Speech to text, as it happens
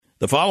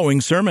The following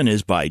sermon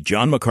is by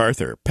John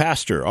MacArthur,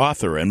 pastor,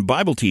 author, and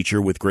Bible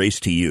teacher with Grace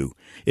to You.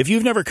 If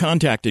you've never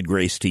contacted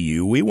Grace to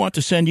You, we want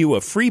to send you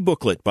a free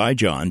booklet by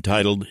John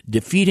titled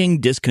Defeating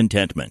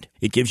Discontentment.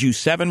 It gives you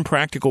 7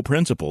 practical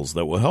principles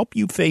that will help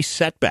you face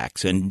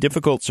setbacks and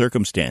difficult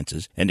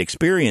circumstances and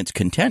experience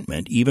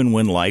contentment even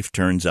when life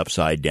turns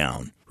upside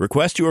down.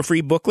 Request your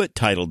free booklet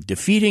titled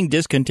Defeating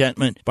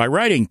Discontentment by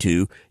writing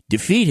to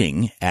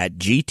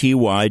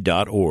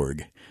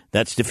defeating@gty.org.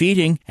 That's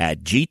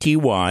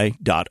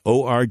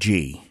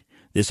defeating@gty.org.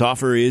 This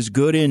offer is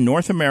good in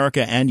North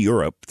America and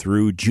Europe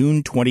through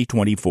June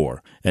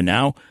 2024. And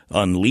now,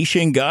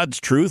 unleashing God's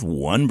truth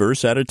one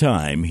verse at a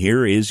time,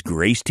 here is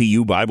Grace to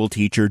You Bible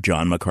teacher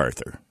John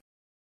MacArthur.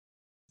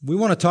 We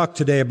want to talk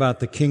today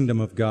about the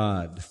kingdom of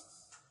God.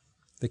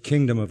 The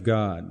kingdom of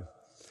God.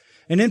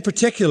 And in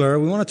particular,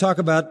 we want to talk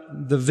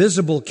about the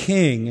visible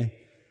king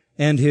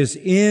and his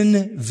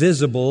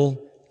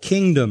invisible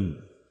kingdom.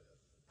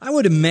 I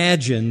would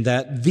imagine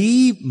that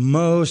the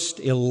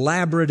most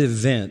elaborate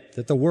event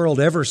that the world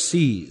ever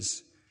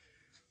sees,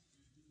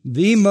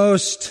 the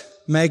most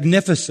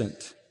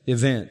magnificent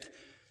event,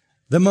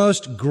 the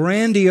most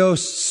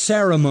grandiose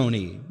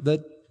ceremony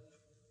that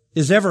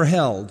is ever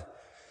held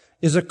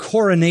is a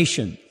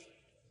coronation.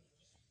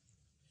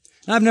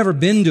 I've never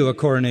been to a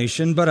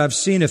coronation, but I've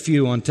seen a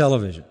few on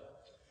television.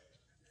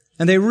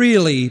 And they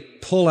really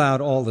pull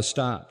out all the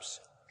stops.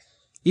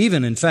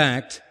 Even, in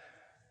fact,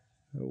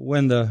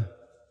 when the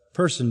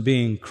person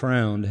being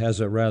crowned has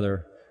a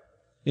rather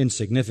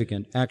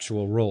insignificant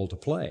actual role to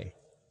play.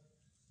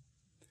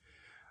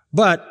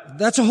 But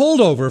that's a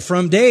holdover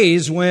from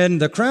days when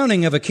the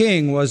crowning of a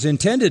king was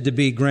intended to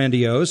be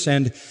grandiose,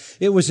 and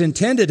it was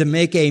intended to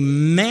make a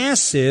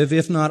massive,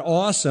 if not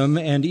awesome,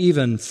 and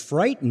even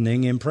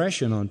frightening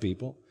impression on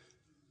people.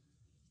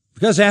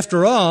 Because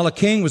after all, a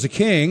king was a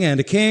king, and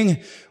a king,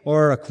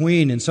 or a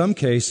queen in some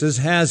cases,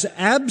 has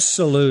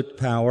absolute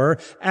power,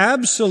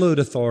 absolute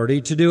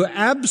authority to do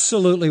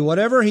absolutely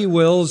whatever he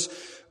wills,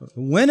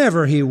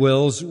 whenever he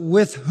wills,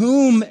 with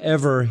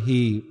whomever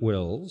he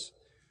wills.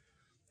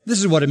 This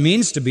is what it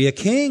means to be a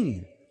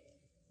king.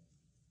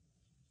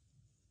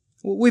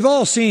 We've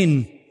all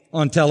seen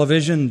on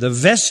television the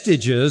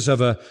vestiges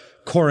of a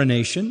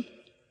coronation.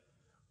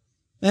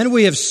 And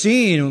we have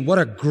seen what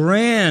a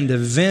grand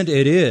event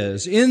it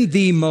is in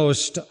the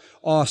most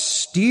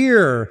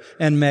austere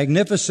and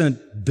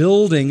magnificent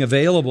building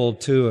available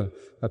to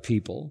a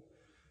people,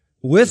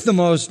 with the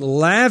most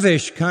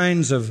lavish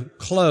kinds of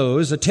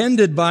clothes,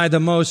 attended by the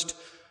most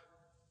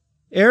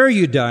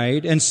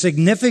erudite and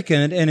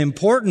significant and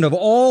important of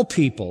all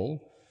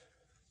people.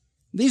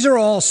 These are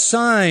all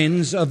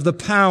signs of the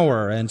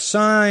power and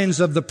signs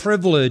of the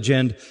privilege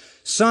and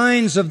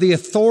signs of the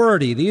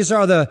authority. These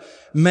are the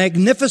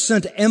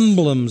magnificent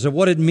emblems of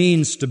what it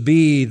means to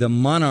be the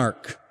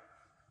monarch,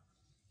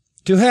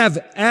 to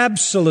have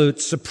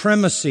absolute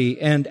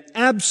supremacy and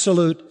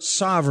absolute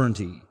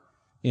sovereignty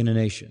in a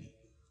nation.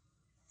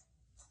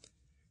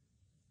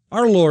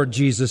 Our Lord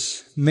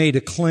Jesus made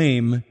a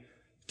claim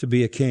to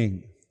be a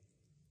king,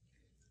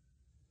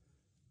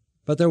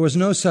 but there was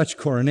no such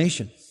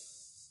coronation.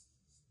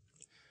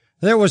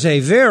 There was a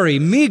very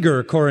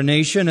meager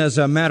coronation, as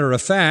a matter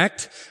of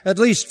fact, at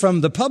least from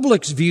the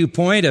public's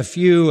viewpoint. A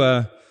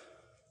few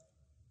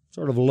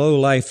sort of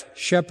low-life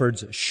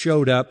shepherds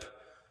showed up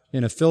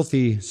in a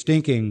filthy,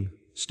 stinking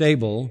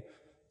stable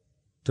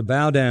to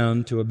bow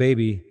down to a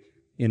baby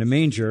in a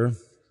manger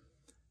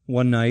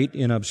one night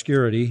in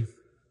obscurity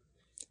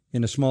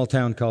in a small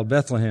town called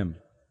Bethlehem.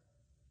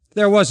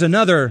 There was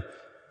another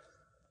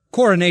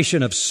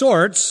coronation of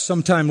sorts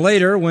sometime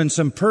later when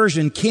some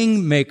Persian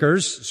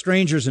kingmakers,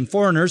 strangers and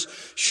foreigners,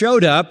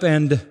 showed up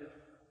and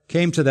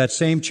came to that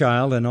same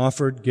child and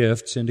offered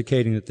gifts,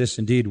 indicating that this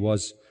indeed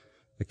was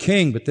a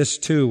king. But this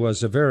too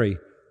was a very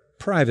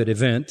private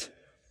event,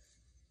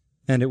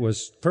 and it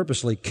was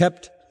purposely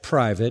kept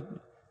private.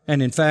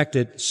 And in fact,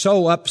 it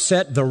so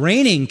upset the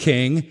reigning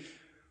king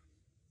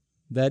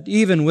that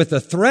even with the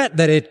threat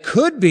that it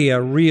could be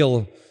a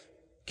real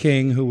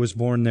king who was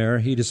born there,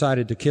 he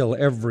decided to kill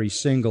every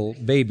single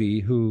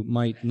baby who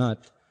might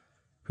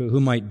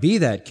be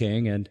that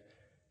king and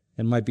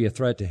might be a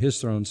threat to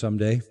his throne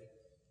someday.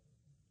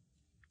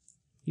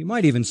 You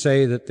might even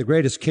say that the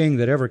greatest king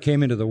that ever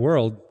came into the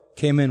world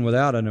came in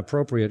without an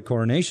appropriate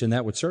coronation.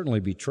 That would certainly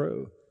be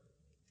true.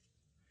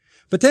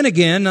 But then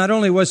again, not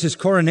only was his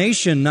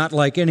coronation not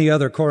like any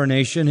other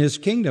coronation, his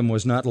kingdom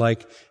was not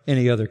like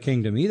any other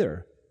kingdom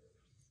either.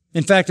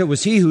 In fact, it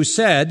was he who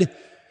said,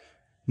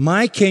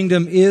 "My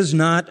kingdom is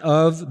not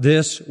of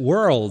this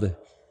world."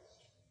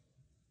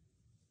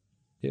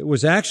 It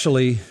was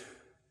actually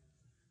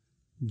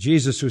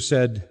Jesus who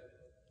said,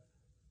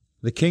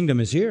 "The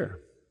kingdom is here,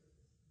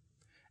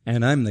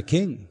 and I'm the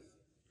king."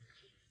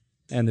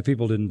 And the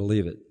people didn't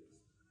believe it.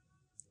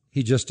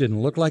 He just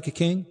didn't look like a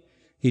king.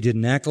 He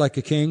didn't act like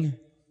a king.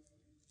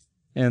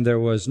 And there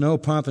was no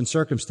pomp and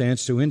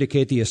circumstance to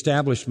indicate the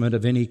establishment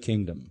of any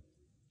kingdom.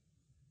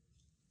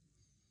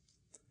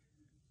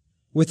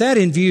 With that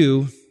in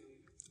view,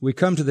 we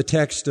come to the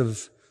text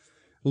of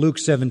Luke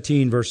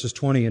 17, verses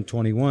 20 and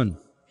 21.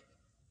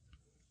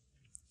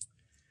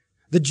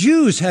 The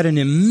Jews had an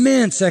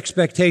immense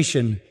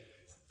expectation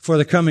for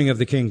the coming of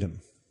the kingdom.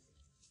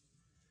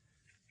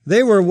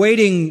 They were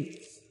waiting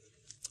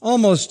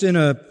almost in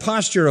a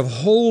posture of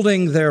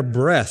holding their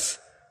breath,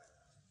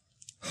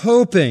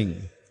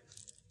 hoping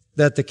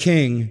that the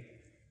king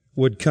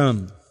would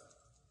come.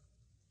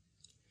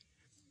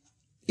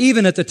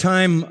 Even at the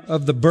time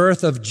of the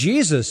birth of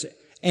Jesus,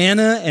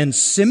 Anna and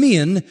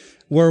Simeon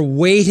were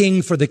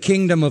waiting for the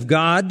kingdom of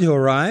God to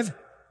arrive.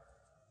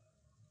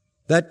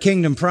 That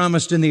kingdom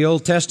promised in the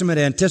Old Testament,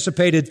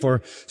 anticipated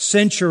for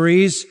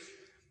centuries.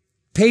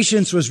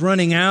 Patience was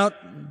running out.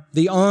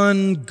 The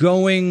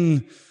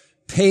ongoing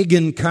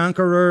pagan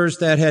conquerors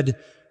that had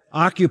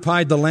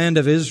occupied the land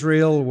of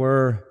Israel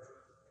were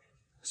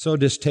so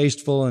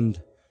distasteful,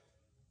 and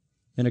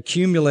an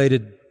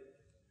accumulated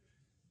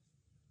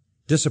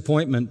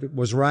disappointment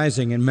was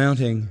rising and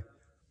mounting,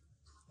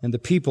 and the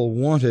people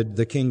wanted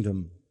the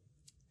kingdom.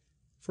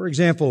 For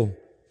example,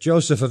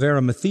 Joseph of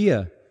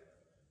Arimathea,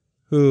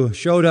 who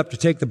showed up to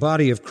take the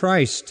body of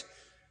Christ,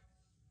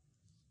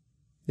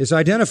 is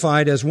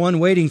identified as one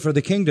waiting for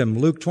the kingdom.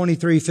 Luke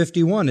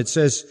 23:51, it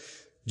says,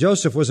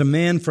 Joseph was a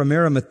man from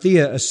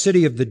Arimathea, a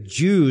city of the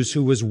Jews,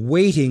 who was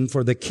waiting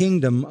for the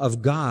kingdom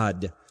of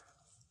God.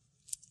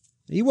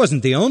 He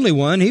wasn't the only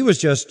one. He was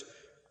just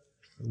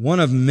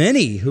one of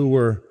many who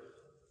were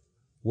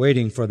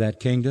waiting for that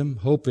kingdom,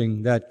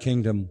 hoping that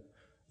kingdom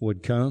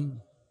would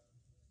come.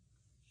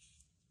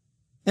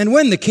 And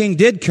when the king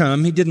did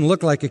come, he didn't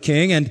look like a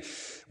king. And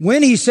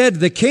when he said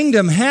the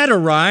kingdom had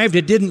arrived,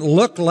 it didn't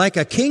look like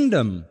a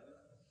kingdom.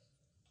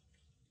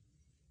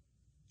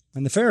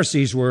 And the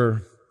Pharisees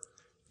were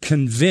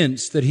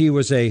convinced that he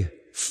was a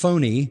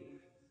phony,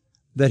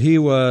 that he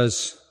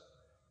was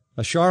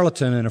a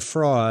charlatan and a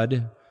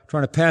fraud,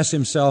 trying to pass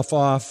himself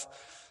off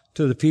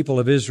to the people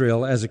of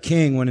Israel as a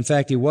king, when in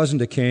fact he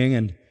wasn't a king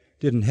and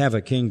didn't have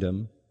a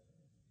kingdom.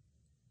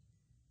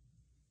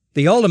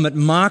 The ultimate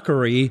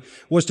mockery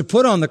was to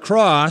put on the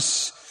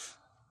cross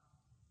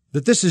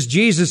that this is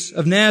Jesus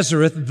of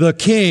Nazareth, the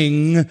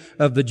King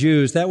of the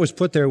Jews. That was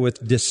put there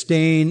with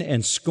disdain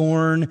and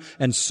scorn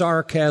and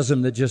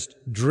sarcasm that just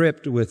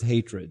dripped with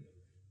hatred.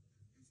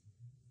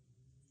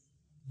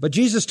 But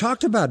Jesus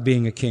talked about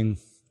being a king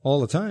all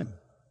the time.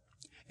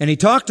 And he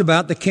talked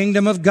about the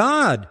kingdom of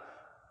God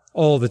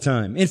all the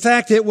time. In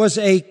fact, it was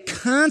a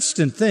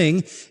constant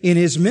thing in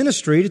his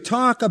ministry to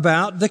talk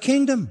about the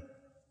kingdom.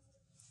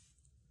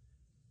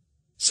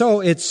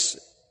 So it's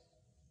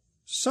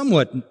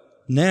somewhat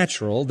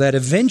natural that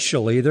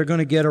eventually they're going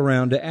to get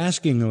around to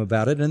asking him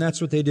about it, and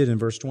that's what they did in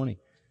verse 20.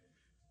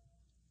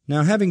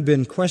 Now, having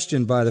been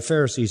questioned by the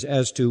Pharisees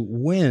as to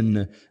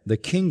when the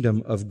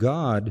kingdom of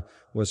God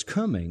was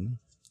coming,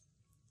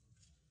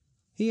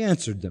 he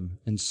answered them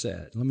and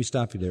said, let me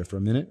stop you there for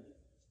a minute.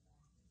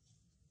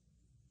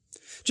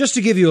 Just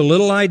to give you a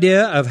little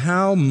idea of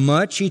how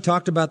much he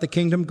talked about the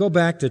kingdom, go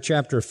back to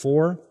chapter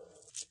 4.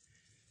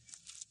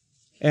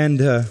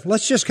 And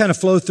let's just kind of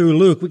flow through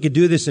Luke. We could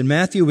do this in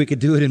Matthew, we could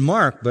do it in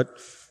Mark, but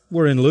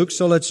we're in Luke,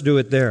 so let's do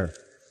it there.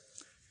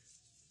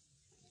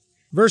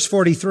 Verse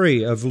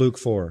 43 of Luke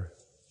 4.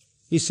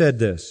 He said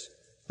this,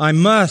 I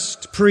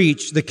must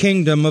preach the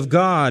kingdom of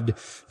God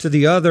to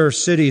the other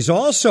cities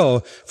also,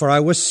 for I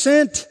was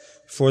sent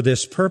for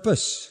this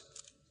purpose.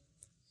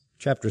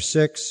 Chapter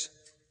 6,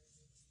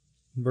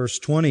 verse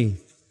 20.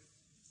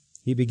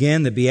 He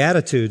began the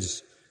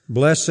Beatitudes.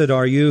 Blessed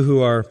are you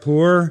who are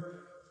poor,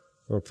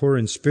 or poor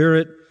in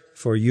spirit,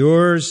 for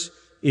yours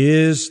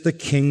is the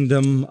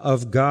kingdom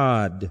of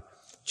God.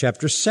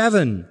 Chapter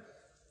 7,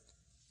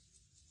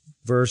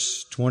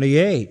 verse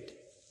 28.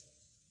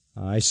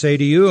 I say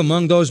to you,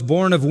 among those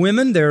born of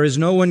women, there is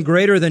no one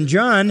greater than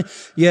John,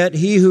 yet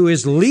he who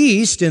is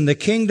least in the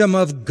kingdom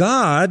of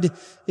God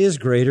is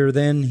greater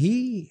than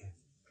he.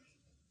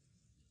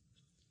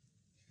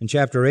 In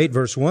chapter 8,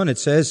 verse 1, it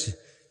says,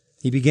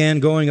 he began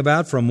going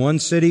about from one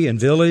city and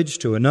village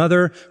to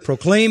another,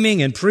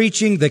 proclaiming and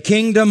preaching the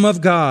kingdom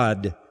of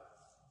God.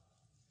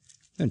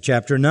 In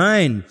chapter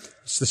 9,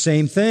 it's the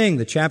same thing.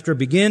 The chapter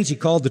begins, he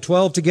called the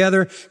 12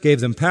 together, gave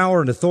them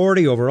power and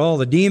authority over all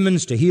the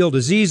demons to heal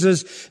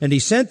diseases, and he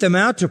sent them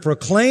out to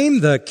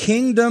proclaim the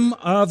kingdom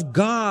of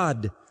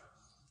God.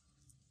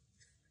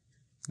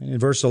 And in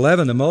verse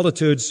 11, the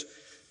multitudes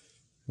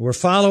were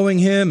following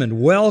him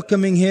and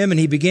welcoming him, and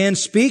he began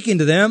speaking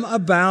to them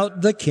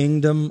about the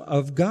kingdom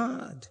of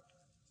God.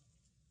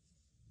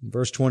 In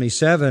verse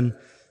 27,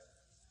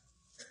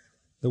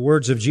 the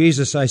words of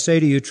Jesus, I say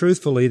to you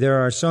truthfully,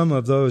 there are some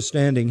of those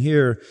standing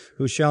here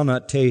who shall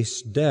not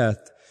taste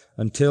death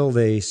until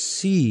they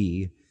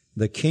see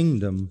the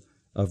kingdom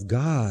of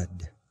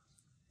God.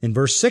 In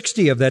verse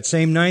 60 of that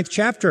same 9th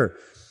chapter,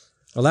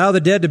 allow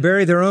the dead to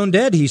bury their own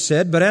dead, he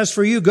said, but as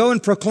for you, go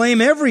and proclaim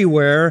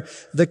everywhere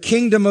the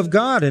kingdom of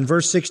God. In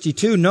verse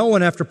 62, no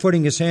one after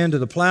putting his hand to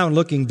the plow and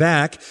looking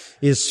back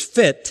is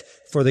fit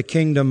for the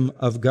kingdom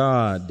of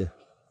God.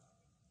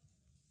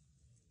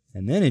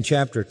 And then in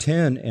chapter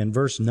 10 and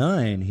verse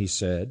 9, he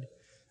said,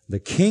 The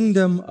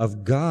kingdom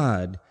of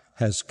God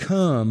has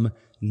come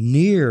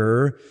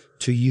near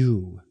to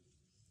you.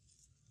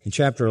 In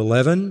chapter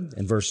 11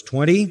 and verse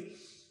 20,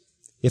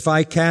 if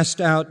I cast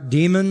out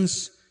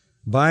demons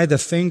by the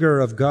finger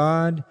of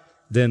God,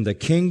 then the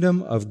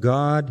kingdom of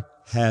God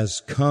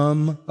has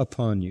come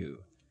upon you.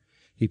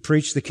 He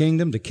preached the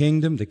kingdom, the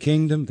kingdom, the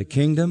kingdom, the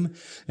kingdom.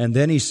 And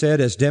then he said,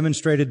 as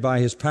demonstrated by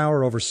his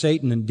power over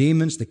Satan and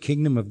demons, the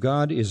kingdom of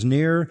God is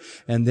near.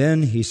 And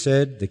then he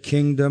said, the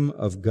kingdom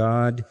of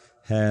God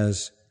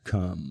has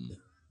come.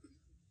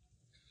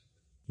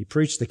 He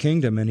preached the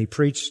kingdom, and he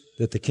preached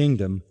that the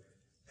kingdom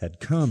had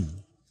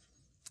come.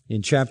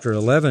 In chapter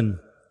 11,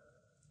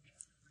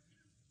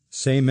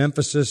 same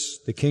emphasis,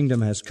 the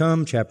kingdom has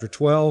come. Chapter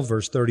 12,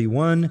 verse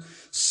 31,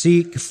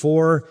 seek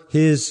for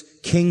his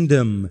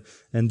kingdom,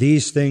 and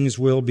these things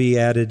will be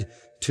added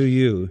to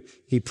you.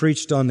 He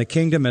preached on the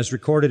kingdom as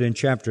recorded in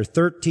chapter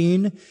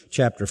 13,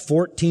 chapter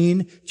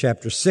 14,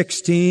 chapter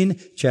 16,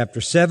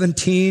 chapter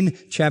 17,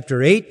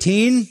 chapter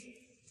 18.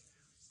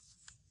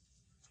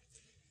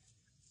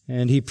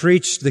 And he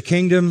preached the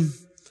kingdom,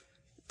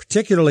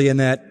 particularly in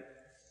that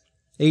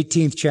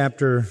 18th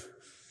chapter.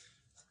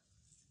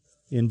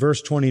 In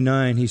verse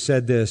 29, he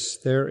said this,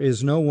 there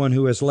is no one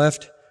who has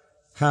left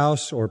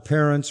house or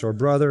parents or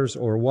brothers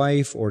or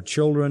wife or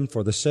children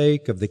for the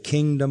sake of the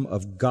kingdom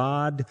of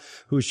God,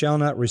 who shall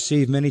not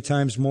receive many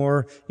times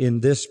more in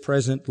this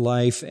present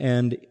life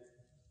and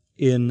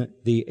in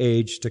the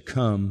age to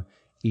come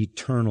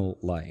eternal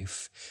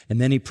life. And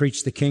then he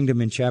preached the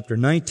kingdom in chapter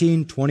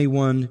 19,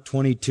 21,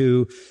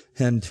 22,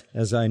 and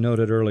as I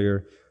noted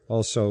earlier,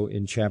 also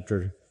in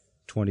chapter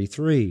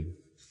 23.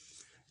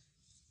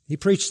 He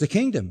preached the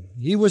kingdom.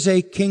 He was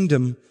a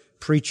kingdom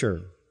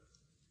preacher.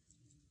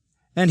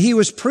 And he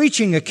was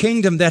preaching a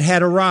kingdom that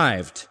had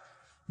arrived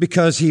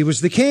because he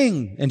was the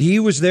king and he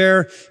was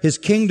there. His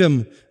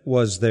kingdom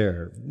was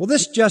there. Well,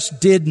 this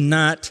just did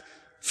not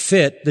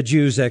fit the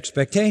Jews'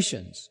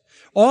 expectations.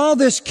 All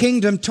this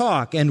kingdom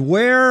talk, and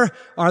where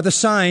are the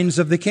signs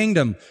of the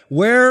kingdom?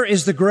 Where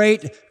is the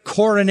great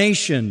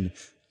coronation?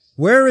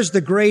 Where is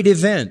the great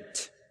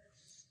event?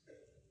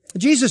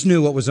 Jesus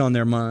knew what was on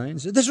their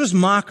minds. This was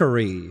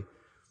mockery.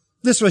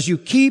 This was, you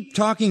keep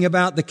talking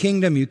about the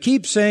kingdom, you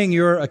keep saying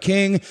you're a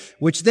king,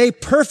 which they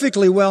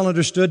perfectly well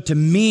understood to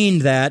mean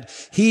that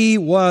he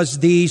was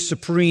the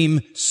supreme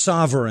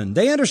sovereign.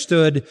 They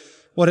understood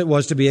what it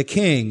was to be a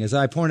king. As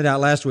I pointed out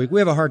last week, we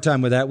have a hard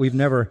time with that. We've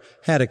never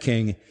had a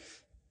king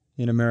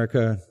in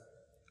America.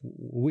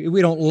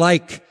 We don't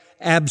like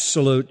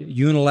absolute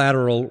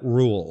unilateral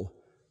rule.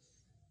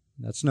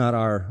 That's not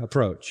our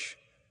approach.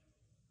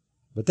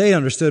 But they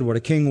understood what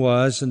a king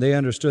was, and they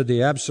understood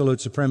the absolute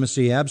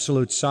supremacy,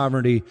 absolute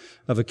sovereignty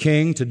of a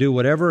king to do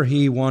whatever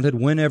he wanted,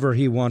 whenever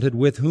he wanted,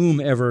 with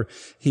whomever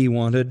he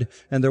wanted,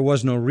 and there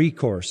was no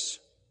recourse.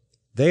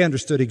 They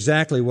understood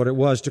exactly what it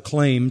was to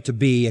claim to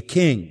be a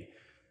king.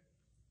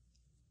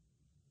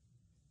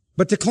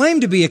 But to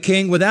claim to be a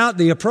king without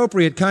the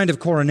appropriate kind of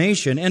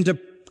coronation, and to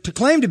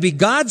claim to be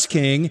God's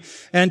king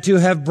and to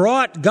have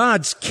brought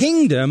God's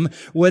kingdom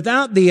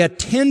without the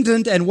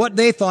attendant and what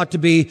they thought to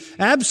be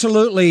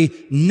absolutely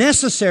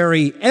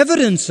necessary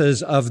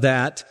evidences of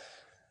that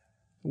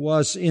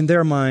was, in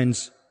their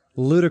minds,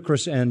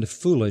 ludicrous and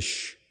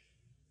foolish.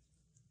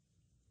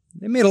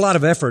 They made a lot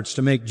of efforts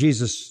to make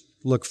Jesus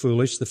look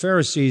foolish. The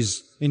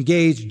Pharisees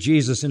engaged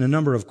Jesus in a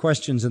number of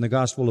questions in the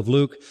Gospel of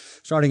Luke,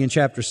 starting in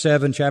chapter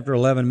 7, chapter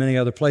 11, many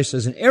other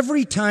places. And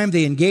every time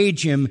they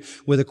engage him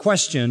with a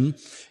question,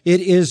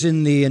 it is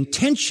in the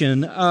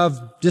intention of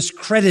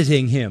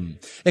discrediting him,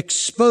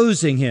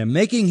 exposing him,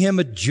 making him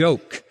a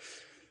joke,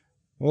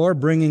 or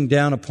bringing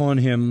down upon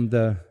him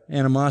the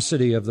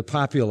animosity of the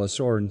populace,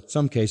 or in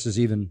some cases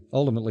even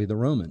ultimately the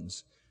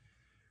Romans.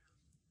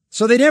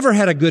 So they never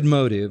had a good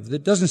motive.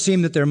 It doesn't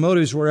seem that their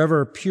motives were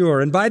ever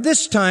pure. And by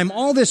this time,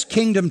 all this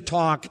kingdom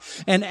talk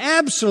and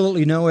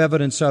absolutely no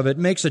evidence of it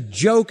makes a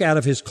joke out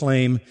of his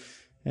claim,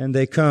 and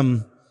they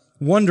come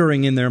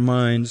wondering in their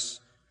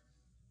minds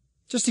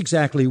just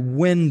exactly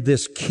when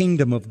this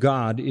kingdom of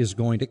God is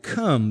going to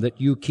come that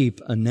you keep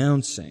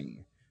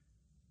announcing.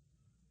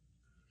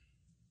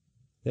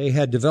 They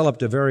had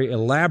developed a very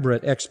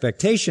elaborate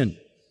expectation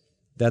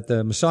that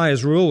the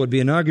Messiah's rule would be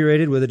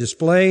inaugurated with a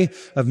display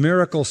of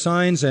miracle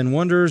signs and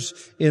wonders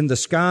in the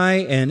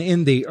sky and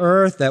in the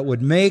earth that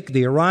would make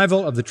the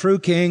arrival of the true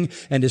king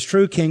and his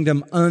true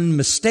kingdom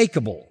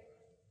unmistakable.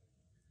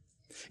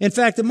 In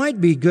fact, it might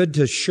be good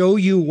to show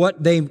you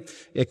what they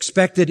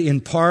expected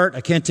in part.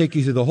 I can't take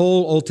you through the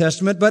whole Old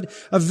Testament, but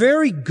a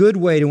very good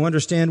way to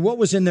understand what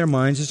was in their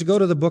minds is to go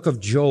to the book of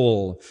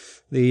Joel.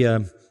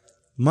 The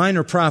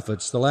minor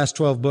prophets, the last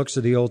 12 books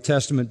of the Old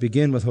Testament,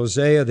 begin with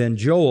Hosea, then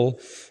Joel.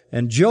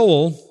 And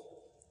Joel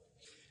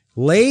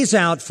lays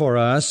out for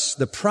us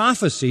the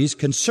prophecies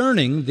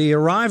concerning the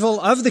arrival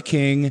of the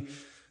king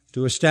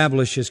to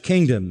establish his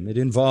kingdom. It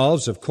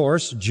involves, of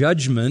course,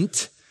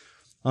 judgment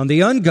on the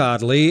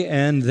ungodly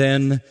and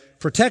then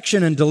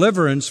protection and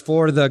deliverance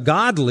for the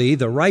godly,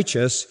 the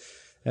righteous,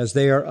 as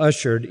they are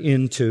ushered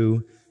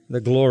into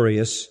the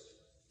glorious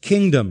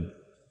kingdom.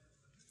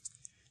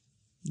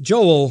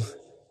 Joel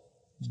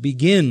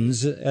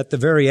begins at the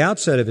very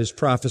outset of his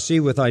prophecy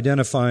with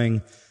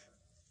identifying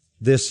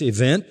this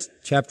event.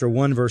 Chapter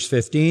 1, verse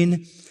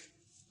 15.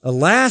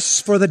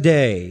 Alas for the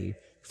day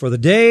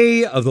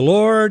of the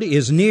Lord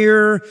is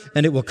near,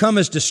 and it will come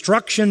as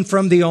destruction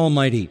from the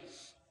Almighty.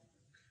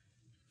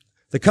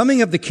 The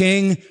coming of the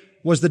King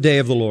was the day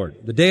of the Lord.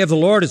 The day of the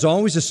Lord is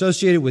always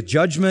associated with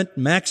judgment,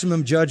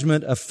 maximum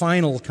judgment, a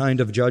final kind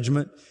of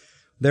judgment.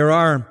 There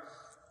are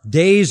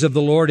days of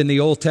the Lord in the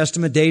Old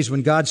Testament, days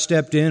when God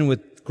stepped in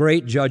with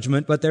great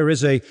judgment, but there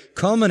is a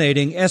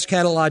culminating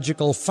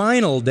eschatological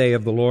final day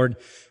of the Lord,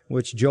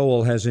 which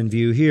Joel has in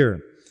view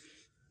here.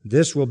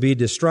 This will be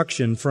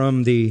destruction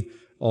from the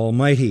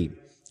Almighty.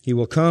 He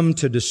will come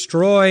to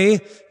destroy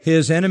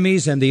his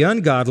enemies and the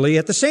ungodly.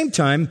 At the same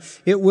time,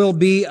 it will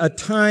be a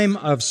time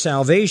of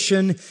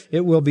salvation.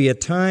 It will be a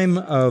time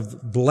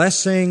of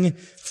blessing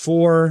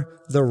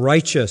for the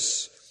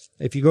righteous.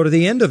 If you go to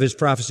the end of his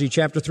prophecy,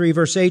 chapter 3,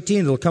 verse 18,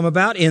 it'll come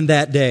about in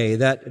that day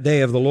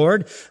of the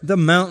Lord. The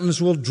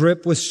mountains will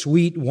drip with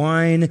sweet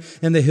wine,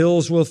 and the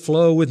hills will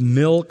flow with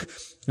milk,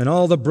 and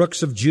all the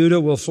brooks of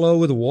Judah will flow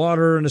with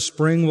water, and a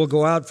spring will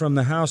go out from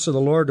the house of the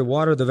Lord to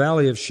water the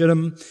valley of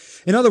Shittim.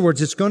 In other words,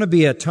 it's going to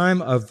be a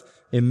time of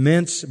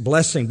immense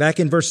blessing. Back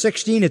in verse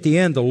 16 at the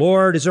end, the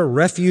Lord is a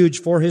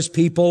refuge for his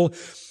people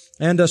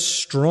and a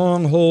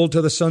stronghold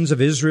to the sons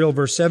of Israel.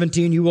 Verse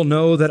 17, you will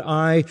know that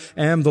I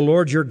am the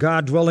Lord your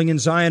God dwelling in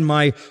Zion,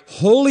 my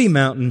holy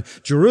mountain.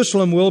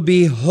 Jerusalem will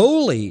be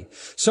holy.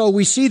 So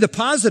we see the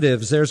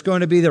positives. There's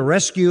going to be the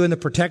rescue and the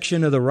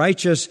protection of the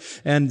righteous,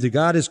 and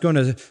God is going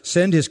to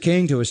send his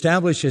king to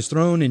establish his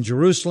throne in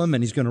Jerusalem,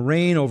 and he's going to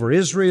reign over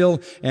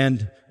Israel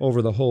and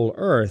over the whole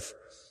earth.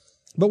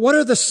 But what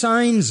are the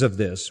signs of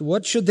this?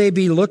 What should they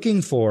be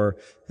looking for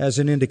as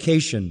an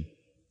indication?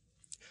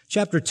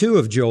 Chapter 2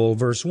 of Joel,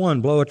 verse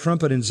 1, blow a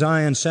trumpet in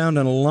Zion, sound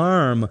an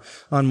alarm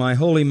on my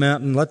holy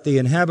mountain. Let the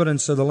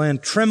inhabitants of the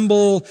land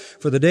tremble,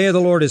 for the day of the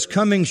Lord is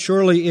coming.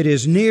 Surely it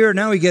is near.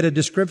 Now we get a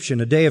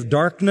description, a day of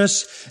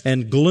darkness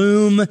and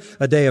gloom,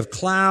 a day of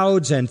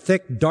clouds and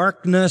thick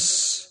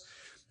darkness.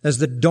 As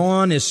the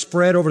dawn is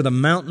spread over the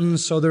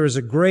mountains, so there is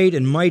a great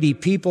and mighty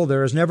people.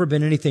 There has never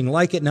been anything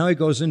like it. Now he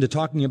goes into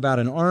talking about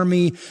an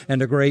army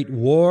and a great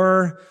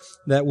war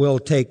that will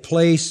take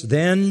place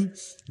then.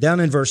 Down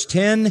in verse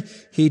 10,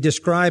 he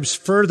describes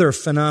further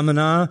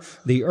phenomena.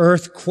 The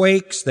earth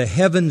quakes, the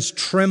heavens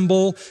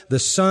tremble, the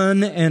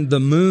sun and the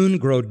moon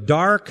grow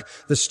dark,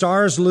 the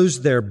stars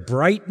lose their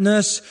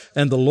brightness,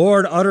 and the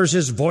Lord utters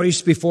his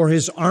voice before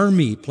his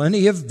army.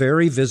 Plenty of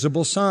very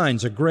visible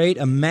signs. A great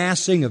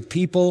amassing of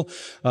people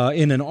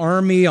in an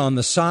army on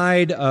the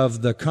side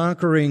of the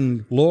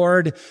conquering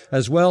Lord,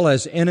 as well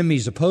as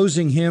enemies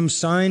opposing him,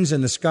 signs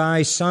in the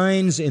sky,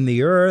 signs in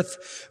the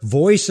earth,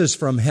 voices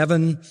from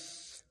heaven.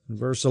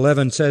 Verse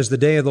 11 says, the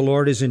day of the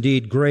Lord is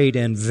indeed great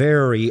and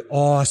very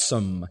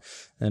awesome,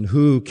 and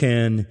who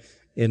can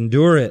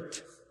endure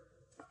it?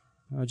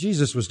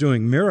 Jesus was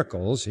doing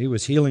miracles. He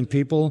was healing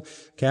people,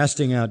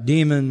 casting out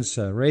demons,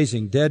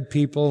 raising dead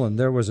people, and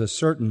there was a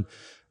certain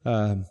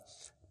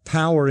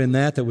power in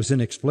that was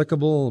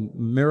inexplicable.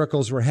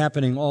 Miracles were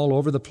happening all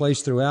over the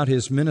place throughout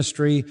his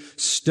ministry,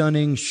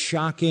 stunning,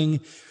 shocking,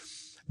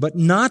 but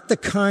not the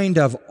kind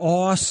of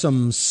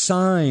awesome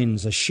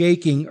signs, a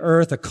shaking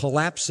earth, a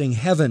collapsing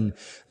heaven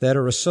that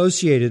are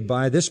associated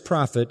by this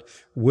prophet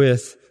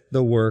with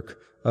the work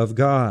of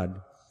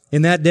God.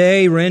 In that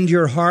day, rend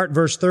your heart,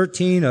 verse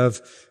 13 of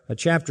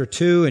chapter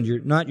 2,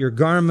 and not your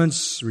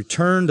garments.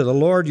 Return to the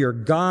Lord your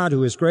God,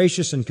 who is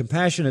gracious and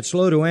compassionate,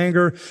 slow to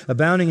anger,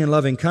 abounding in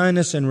loving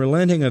kindness, and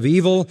relenting of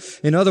evil.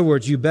 In other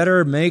words, you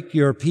better make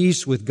your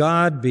peace with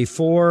God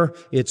before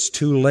it's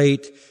too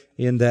late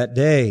in that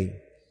day.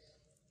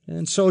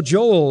 And so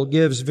Joel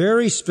gives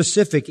very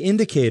specific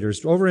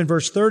indicators. Over in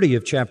verse 30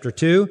 of chapter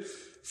 2,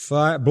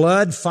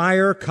 blood,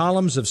 fire,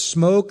 columns of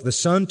smoke, the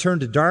sun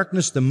turned to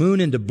darkness, the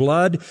moon into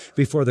blood,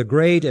 before the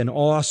great and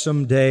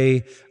awesome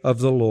day of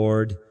the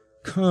Lord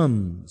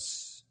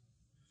comes.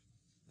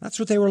 That's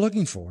what they were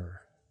looking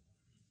for.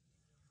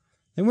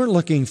 They weren't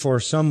looking for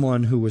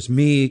someone who was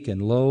meek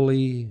and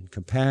lowly, and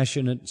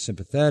compassionate,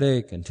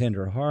 sympathetic, and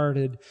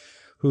tender-hearted,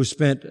 who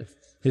spent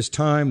his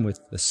time with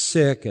the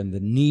sick and the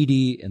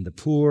needy and the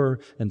poor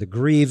and the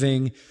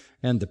grieving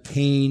and the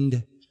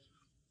pained.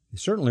 They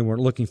certainly weren't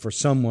looking for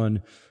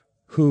someone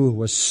who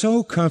was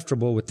so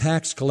comfortable with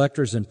tax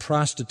collectors and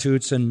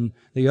prostitutes and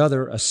the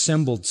other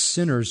assembled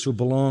sinners who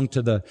belonged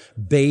to the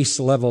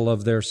base level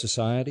of their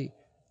society.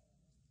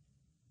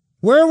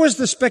 Where was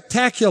the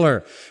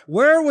spectacular?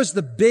 Where was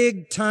the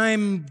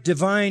big-time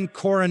divine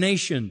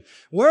coronation?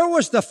 Where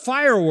was the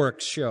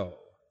fireworks show?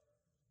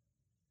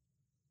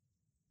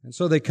 And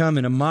so they come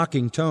in a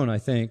mocking tone, I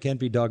think. Can't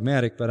be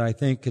dogmatic, but I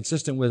think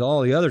consistent with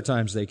all the other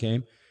times they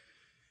came.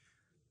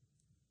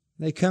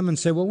 They come and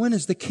say, well, when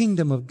is the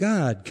kingdom of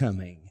God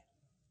coming?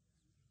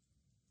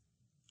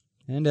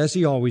 And as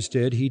he always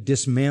did, he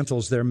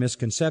dismantles their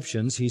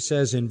misconceptions. He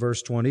says in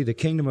verse 20, the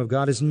kingdom of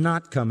God is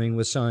not coming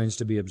with signs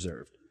to be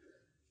observed.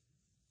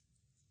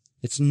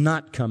 It's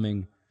not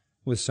coming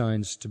with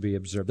signs to be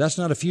observed. That's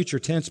not a future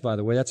tense, by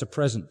the way. That's a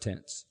present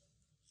tense.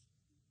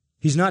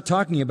 He's not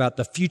talking about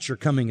the future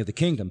coming of the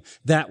kingdom.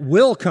 That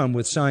will come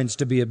with signs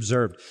to be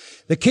observed.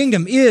 The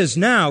kingdom is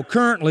now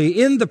currently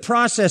in the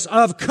process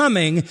of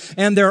coming,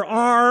 and there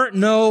are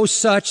no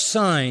such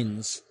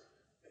signs.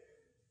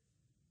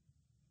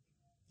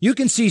 You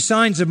can see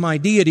signs of my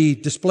deity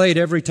displayed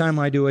every time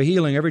I do a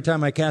healing, every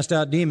time I cast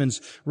out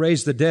demons,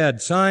 raise the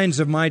dead. Signs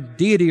of my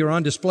deity are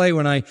on display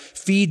when I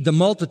feed the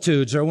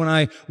multitudes or when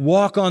I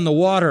walk on the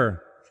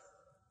water.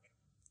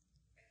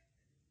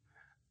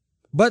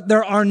 But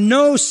there are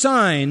no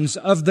signs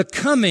of the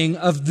coming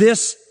of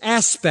this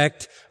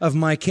aspect of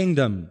my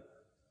kingdom.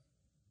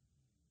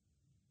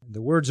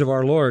 The words of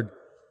our Lord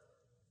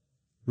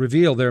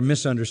reveal their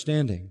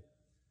misunderstanding.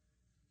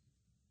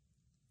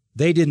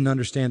 They didn't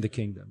understand the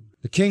kingdom.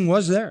 The king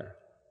was there,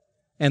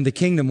 and the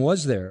kingdom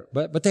was there,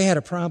 but they had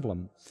a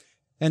problem.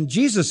 And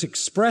Jesus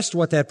expressed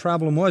what that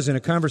problem was in a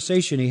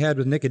conversation he had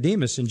with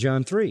Nicodemus in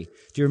John 3.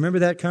 Do you remember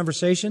that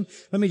conversation?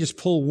 Let me just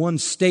pull one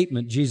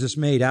statement Jesus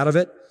made out of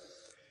it.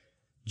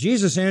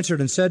 Jesus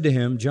answered and said to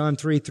him, John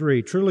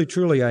 3:3, "Truly,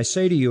 truly, I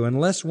say to you,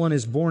 unless one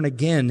is born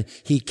again,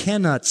 he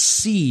cannot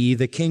see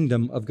the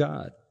kingdom of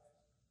God."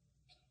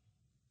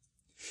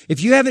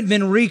 If you haven't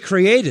been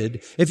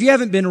recreated, if you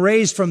haven't been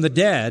raised from the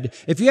dead,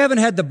 if you haven't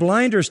had the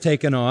blinders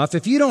taken off,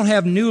 if you don't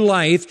have new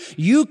life,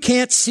 you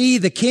can't see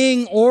the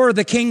king or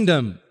the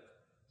kingdom.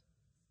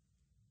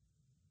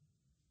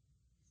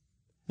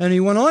 And he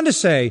went on to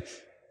say,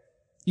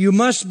 you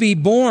must be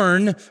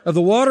born of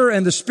the water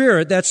and the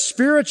Spirit. That's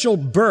spiritual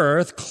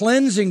birth,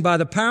 cleansing by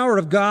the power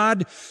of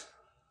God,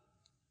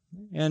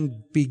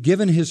 and be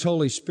given His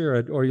Holy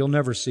Spirit, or you'll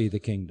never see the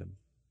kingdom.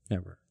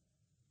 Never.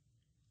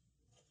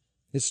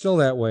 It's still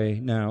that way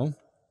now.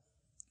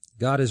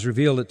 God has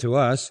revealed it to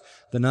us,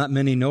 the not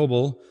many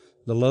noble,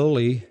 the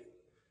lowly.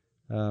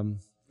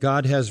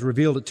 God has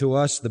revealed it to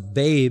us, the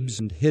babes,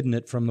 and hidden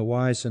it from the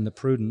wise and the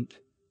prudent.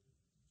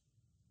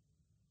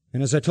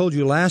 And as I told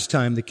you last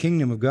time, the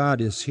kingdom of God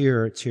is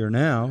here. It's here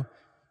now.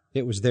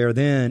 It was there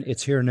then.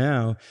 It's here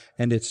now.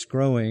 And it's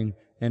growing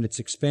and it's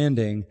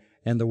expanding,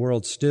 and the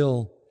world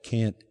still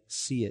can't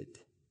see it.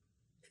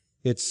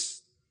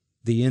 It's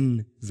the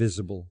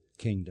invisible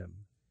kingdom.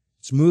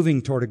 It's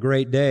moving toward a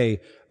great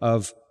day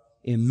of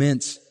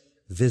immense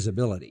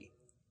visibility.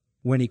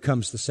 When He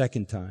comes the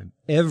second time,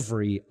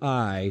 every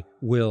eye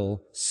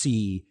will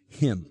see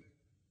Him.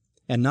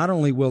 And not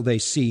only will they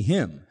see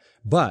Him,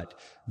 but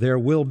there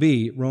will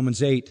be,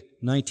 Romans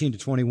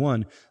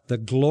 8:19-21, the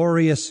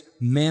glorious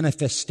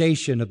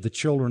manifestation of the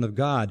children of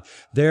God.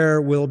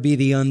 There will be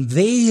the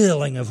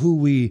unveiling of who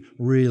we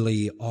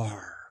really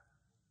are.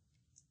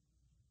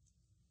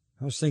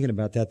 I was thinking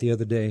about that the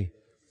other day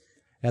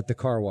at the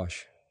car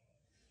wash.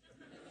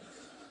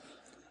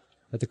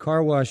 At the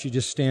car wash, you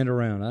just stand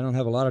around. I don't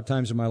have a lot of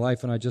times in my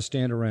life when I just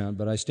stand around,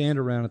 but I stand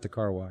around at the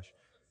car wash.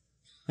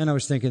 And I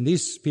was thinking,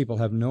 these people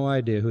have no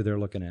idea who they're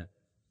looking at.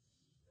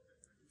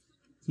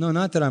 No,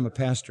 not that I'm a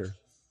pastor,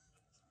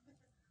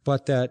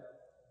 but that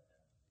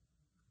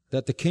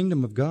the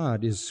kingdom of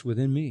God is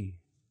within me.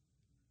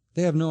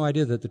 They have no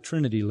idea that the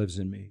Trinity lives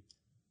in me.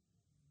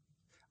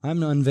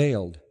 I'm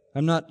unveiled.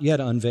 I'm not yet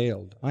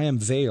unveiled. I am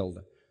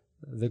veiled.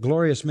 The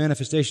glorious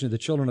manifestation of the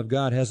children of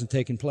God hasn't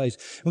taken place.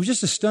 It was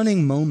just a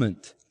stunning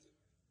moment.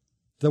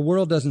 The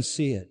world doesn't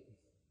see it.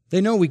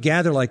 They know we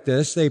gather like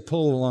this. They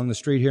pull along the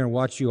street here and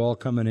watch you all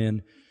coming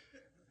in,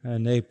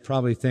 and they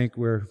probably think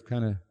we're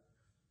kind of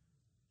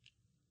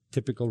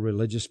typical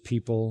religious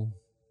people.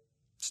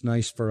 It's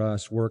nice for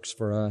us, works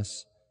for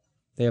us.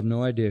 They have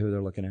no idea who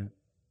they're looking at.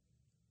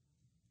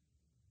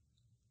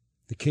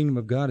 The kingdom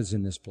of God is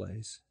in this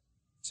place.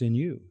 It's in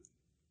you.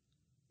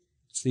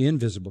 It's the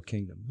invisible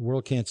kingdom. The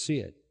world can't see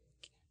it.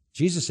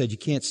 Jesus said you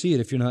can't see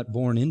it if you're not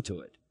born into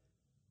it.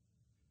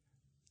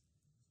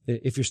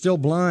 If you're still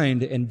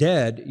blind and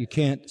dead, you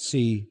can't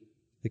see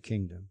the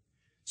kingdom.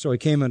 So He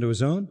came unto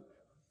His own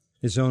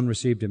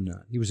received Him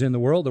not. He was in the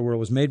world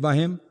was made by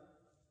Him,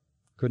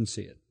 couldn't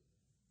see it.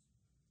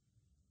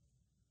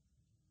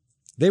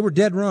 They were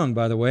dead wrong,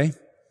 by the way.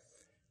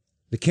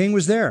 The king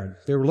was there.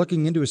 They were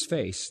looking into His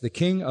face, the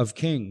King of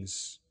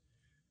Kings.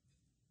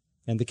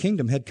 And the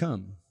kingdom had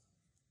come.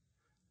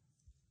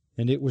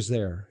 And it was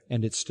there,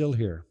 and it's still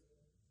here.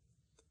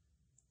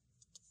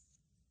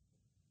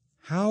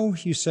 How,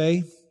 you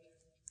say,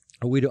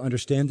 are we to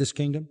understand this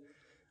kingdom?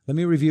 Let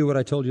me review what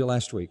I told you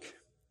last week.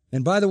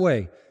 And by the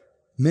way,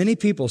 many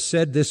people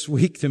said this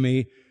week to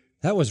me,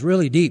 that was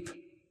really deep.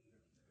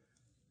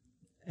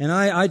 And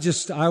I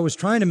was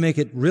trying to make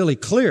it really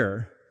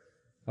clear.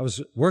 I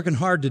was working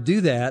hard to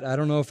do that. I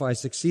don't know if I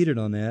succeeded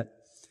on that.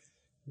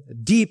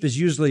 Deep is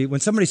usually, when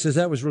somebody says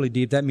that was really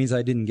deep, that means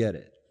I didn't get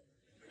it.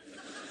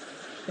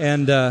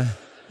 And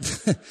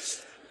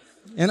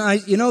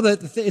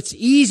it's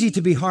easy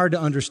to be hard to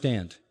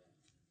understand.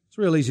 It's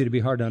real easy to be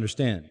hard to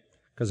understand.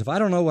 Because if I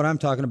don't know what I'm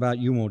talking about,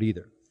 you won't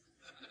either.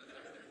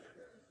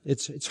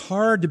 It's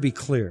hard to be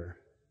clear.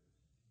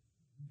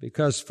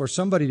 Because for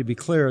somebody to be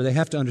clear, they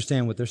have to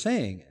understand what they're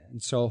saying.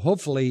 And so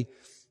hopefully,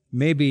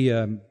 maybe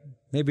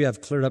Maybe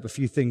I've cleared up a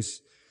few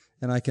things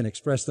and I can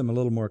express them a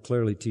little more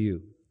clearly to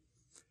you.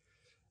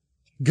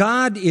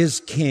 God is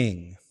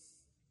king,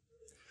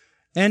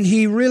 and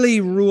He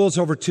really rules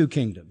over two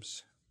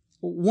kingdoms.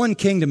 One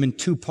kingdom in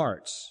two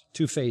parts,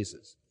 two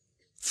phases.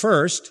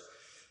 First,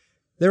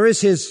 there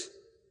is His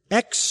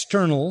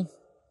external,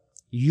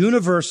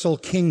 universal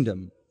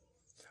kingdom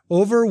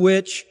over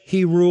which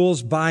He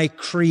rules by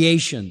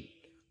creation.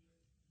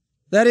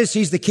 That is,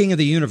 He's the king of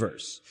the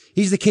universe.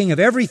 He's the king of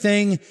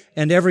everything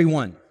and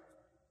everyone.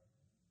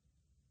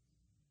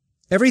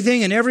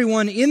 Everything and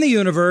everyone in the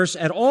universe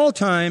at all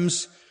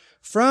times,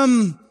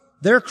 from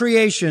their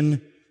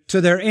creation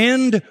to their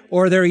end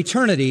or their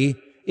eternity,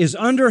 is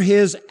under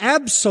His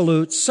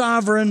absolute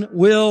sovereign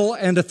will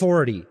and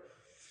authority.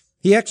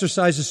 He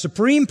exercises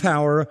supreme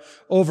power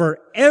over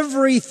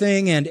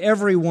everything and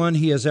everyone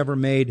He has ever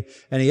made,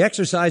 and He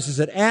exercises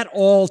it at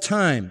all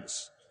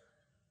times.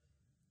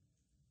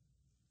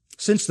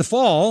 Since the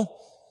fall,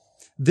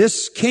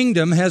 this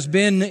kingdom has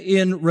been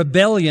in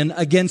rebellion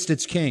against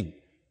its king.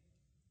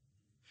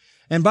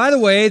 And by the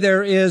way,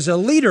 there is a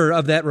leader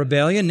of that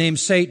rebellion named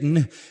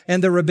Satan,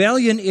 and the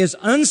rebellion is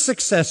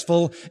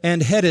unsuccessful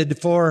and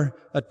headed for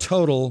a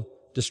total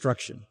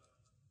destruction.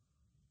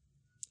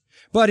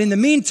 But in the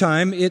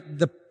meantime,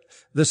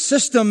 the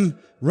system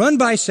run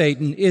by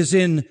Satan is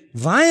in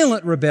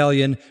violent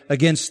rebellion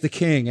against the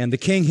king, and the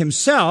king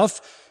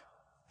himself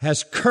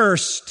has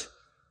cursed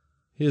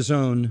his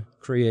own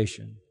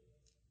creation.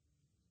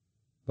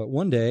 But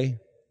one day,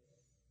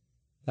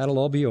 that'll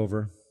all be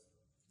over.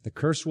 The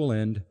curse will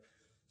end.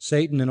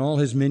 Satan and all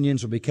his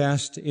minions will be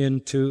cast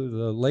into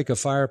the lake of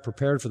fire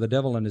prepared for the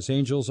devil and his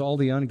angels. All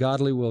the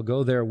ungodly will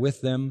go there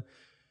with them,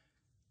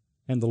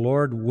 and the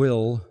Lord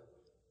will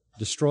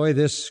destroy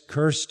this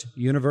cursed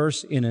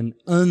universe in an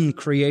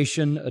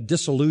uncreation, a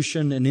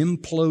dissolution, an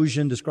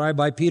implosion described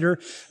by Peter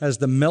as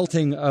the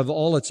melting of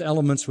all its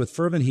elements with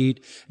fervent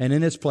heat, and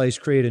in its place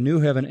create a new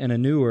heaven and a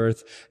new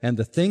earth. And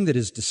the thing that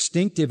is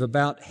distinctive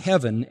about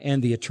heaven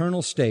and the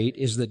eternal state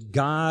is that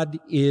God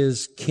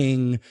is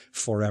king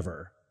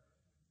forever.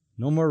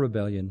 No more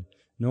rebellion,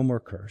 no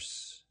more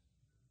curse.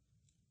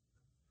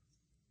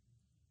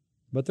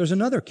 But there's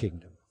another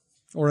kingdom,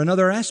 or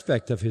another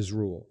aspect of His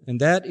rule, and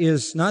that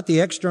is not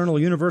the external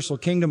universal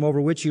kingdom over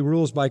which He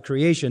rules by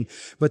creation,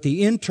 but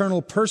the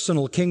internal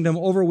personal kingdom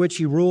over which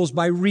He rules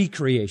by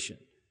recreation.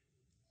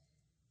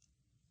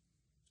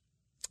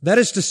 That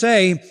is to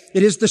say,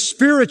 it is the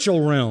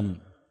spiritual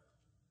realm.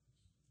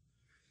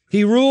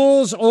 He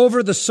rules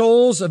over the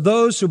souls of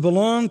those who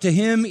belong to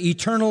Him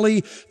eternally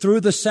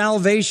through the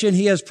salvation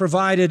He has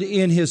provided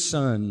in His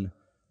Son.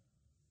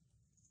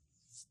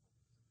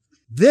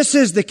 This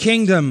is the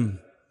kingdom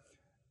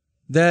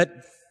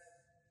that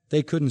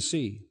they couldn't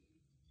see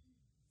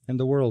and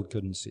the world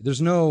couldn't see.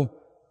 There's no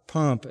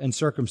pomp and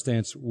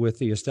circumstance with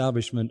the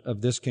establishment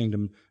of this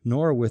kingdom,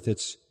 nor with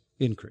its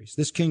increase.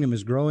 This kingdom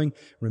is growing.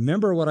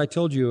 Remember what I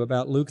told you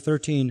about Luke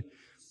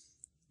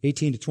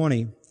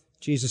 13:18-20.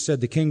 Jesus said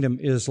the kingdom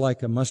is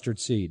like a mustard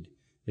seed.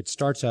 It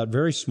starts out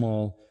very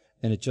small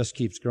and it just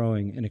keeps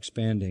growing and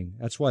expanding.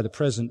 That's why the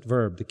present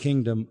verb, the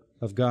kingdom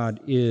of God,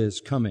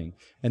 is coming.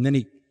 And then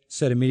He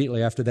said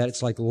immediately after that,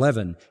 it's like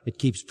leaven. It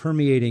keeps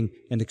permeating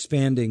and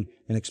expanding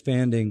and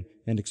expanding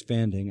and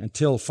expanding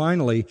until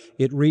finally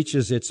it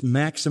reaches its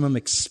maximum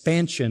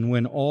expansion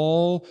when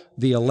all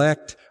the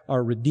elect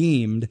are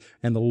redeemed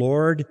and the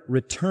Lord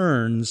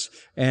returns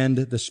and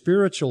the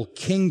spiritual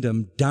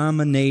kingdom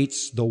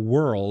dominates the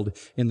world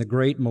in the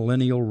great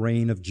millennial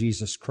reign of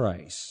Jesus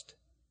Christ.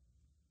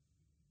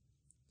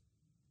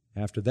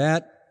 After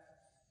that,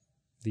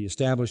 the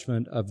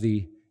establishment of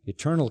the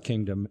eternal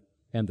kingdom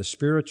and the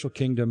spiritual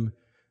kingdom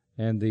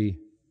and the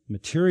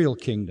material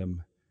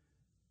kingdom,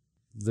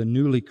 the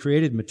newly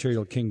created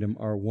material kingdom,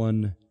 are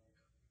one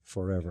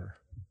forever.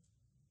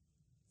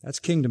 That's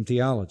kingdom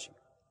theology.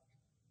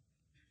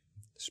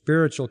 The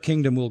spiritual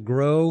kingdom will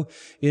grow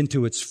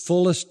into its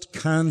fullest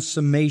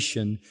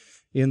consummation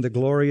in the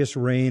glorious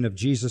reign of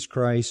Jesus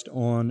Christ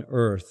on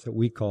earth that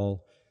we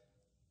call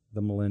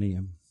the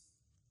millennium.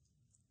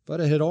 But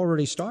it had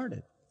already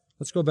started.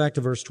 Let's go back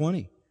to verse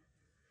 20.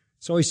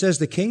 So he says,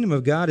 the kingdom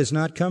of God is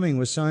not coming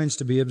with signs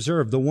to be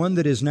observed. The one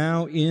that is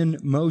now in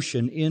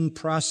motion, in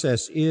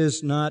process,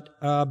 is not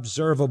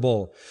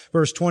observable.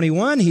 Verse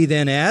 21, he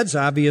then adds,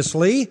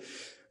 obviously,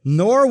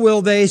 nor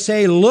will they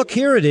say, look,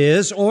 here it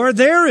is, or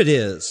there it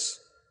is.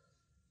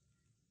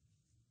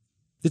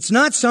 It's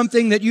not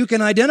something that you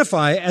can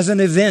identify as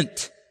an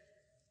event.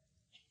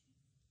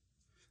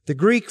 The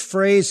Greek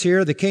phrase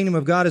here, the kingdom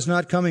of God is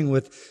not coming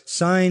with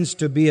signs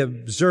to be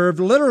observed,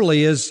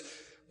 literally is,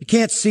 you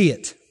can't see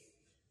it.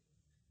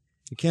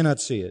 You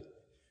cannot see it.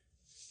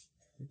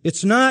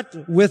 It's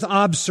not with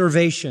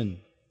observation.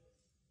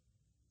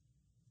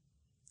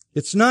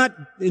 It's not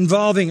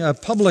involving a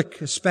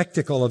public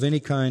spectacle of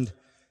any kind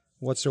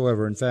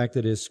whatsoever. In fact,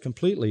 it is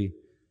completely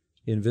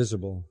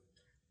invisible.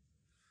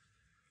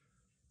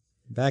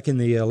 Back in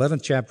the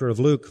 11th chapter of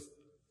Luke,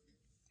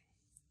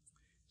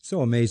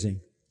 so amazing.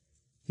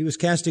 He was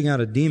casting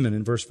out a demon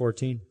in verse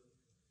 14.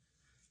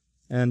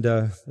 and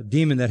a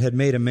demon that had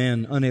made a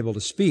man unable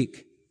to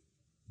speak,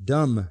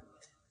 dumb.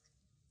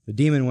 The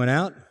demon went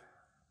out,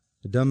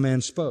 the dumb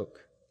man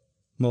spoke.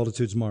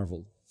 Multitudes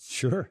marveled.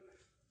 Sure.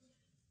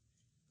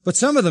 But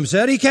some of them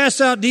said, he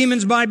casts out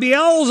demons by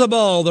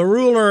Beelzebul, the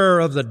ruler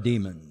of the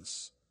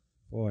demons.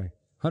 Boy,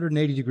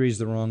 180 degrees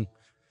the wrong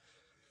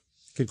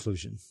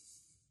conclusion.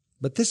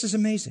 But this is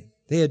amazing.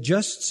 They had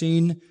just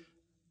seen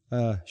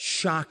a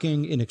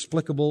shocking,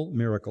 inexplicable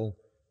miracle.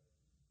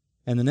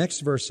 And the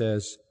next verse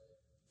says,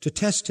 to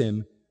test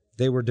him,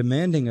 they were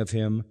demanding of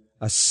him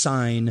a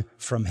sign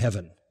from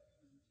heaven.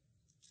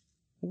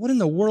 What in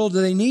the world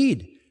do they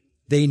need?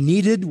 They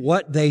needed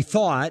what they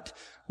thought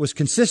was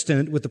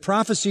consistent with the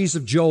prophecies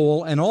of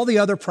Joel and all the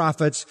other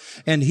prophets,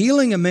 and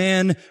healing a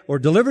man or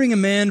delivering a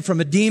man from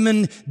a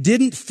demon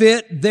didn't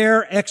fit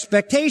their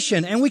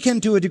expectation. And we can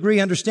to a degree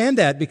understand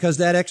that because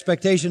that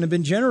expectation had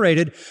been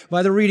generated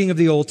by the reading of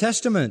the Old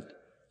Testament.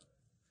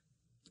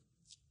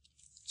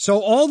 So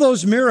all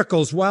those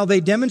miracles, while they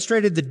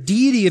demonstrated the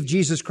deity of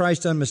Jesus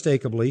Christ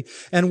unmistakably,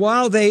 and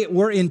while they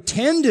were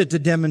intended to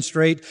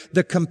demonstrate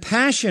the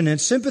compassion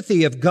and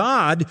sympathy of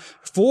God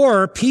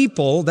for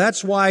people,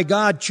 that's why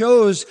God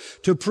chose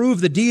to prove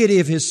the deity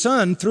of His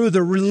Son through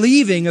the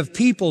relieving of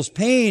people's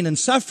pain and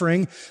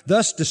suffering,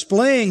 thus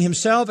displaying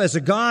Himself as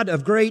a God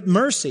of great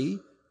mercy,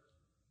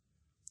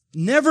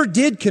 never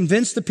did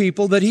convince the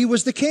people that He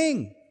was the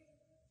King.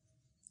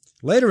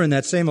 Later in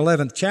that same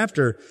 11th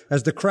chapter,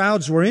 as the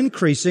crowds were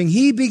increasing,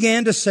 He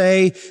began to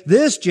say,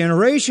 this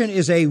generation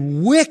is a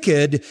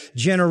wicked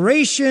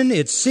generation.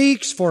 It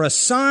seeks for a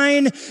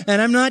sign,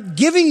 and I'm not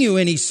giving you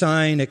any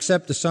sign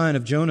except the sign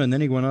of Jonah. And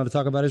then He went on to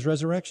talk about His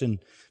resurrection.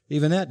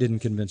 Even that didn't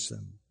convince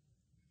them.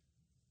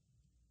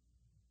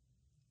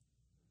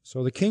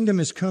 So the kingdom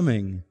is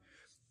coming,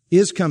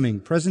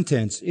 present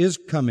tense, is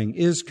coming,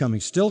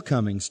 still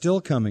coming,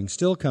 still coming,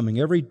 still coming.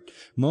 Every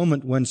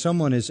moment when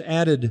someone is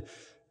added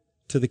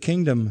to the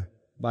kingdom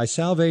by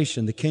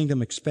salvation, the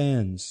kingdom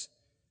expands.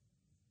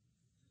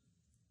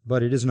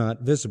 But it is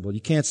not visible.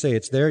 You can't say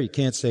it's there. You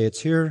can't say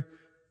it's here.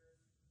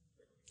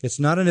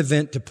 It's not an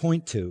event to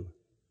point to.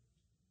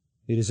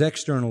 It is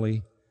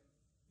externally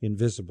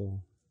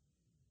invisible.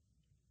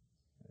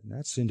 And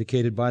that's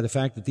indicated by the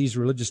fact that these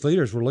religious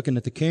leaders were looking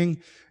at the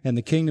king, and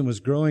the kingdom was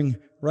growing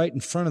right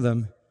in front of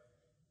them,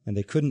 and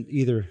they couldn't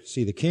either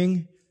see the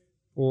king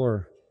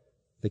or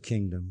the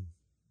kingdom.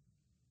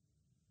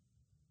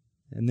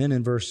 And then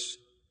in verse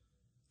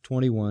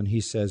 21,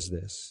 He says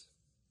this.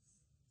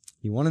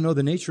 You want to know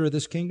the nature of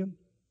this kingdom?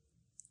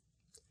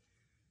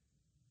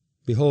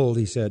 Behold,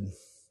 He said,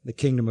 the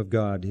kingdom of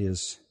God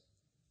is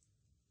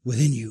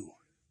within you.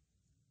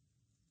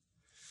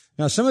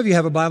 Now, some of you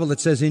have a Bible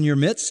that says in your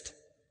midst.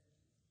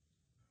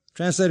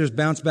 Translators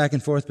bounce back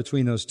and forth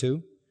between those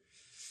two.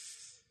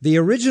 The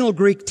original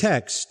Greek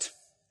text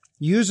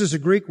uses a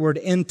Greek word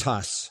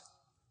entos,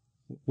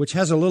 which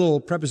has a little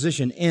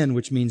preposition en,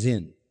 which means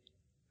in.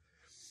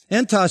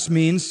 Entos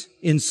means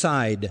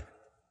inside.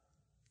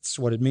 That's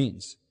what it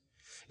means.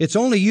 It's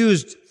only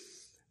used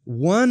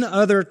one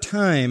other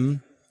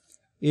time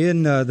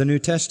in the New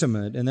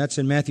Testament, and that's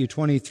in Matthew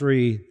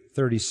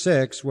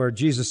 23:36, where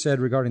Jesus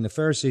said regarding the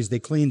Pharisees, they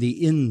clean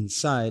the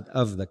inside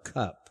of the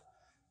cup.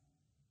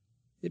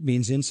 It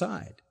means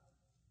inside.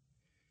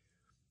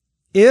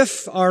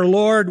 If our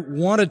Lord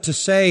wanted to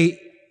say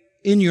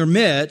in your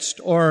midst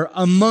or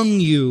among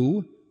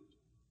you,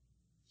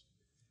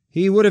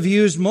 He would have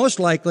used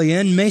most likely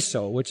en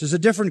meso, which is a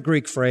different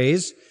Greek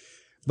phrase,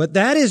 but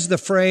that is the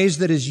phrase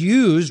that is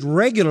used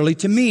regularly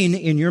to mean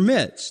in your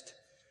midst.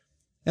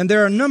 And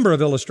there are a number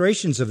of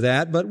illustrations of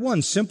that, but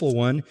one simple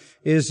one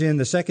is in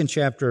the 2nd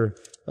chapter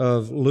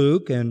of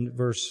Luke and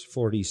verse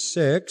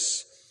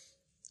 46,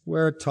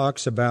 where it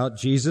talks about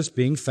Jesus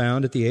being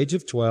found at the age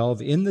of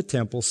 12 in the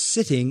temple,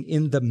 sitting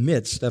in the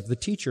midst of the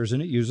teachers,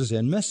 and it uses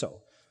en meso.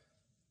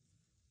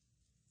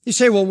 You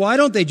say, well, why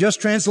don't they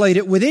just translate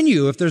it within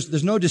you if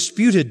there's no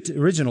disputed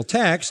original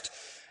text?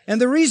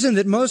 And the reason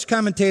that most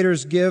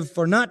commentators give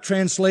for not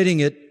translating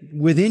it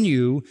within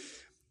you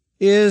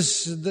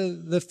is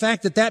the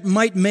fact that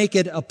might make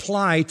it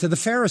apply to the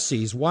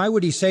Pharisees. Why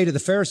would He say to the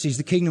Pharisees,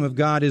 the kingdom of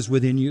God is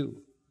within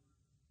you?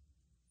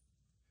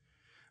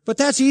 But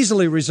that's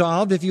easily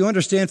resolved if you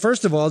understand,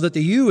 first of all, that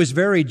the you is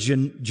very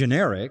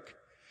generic.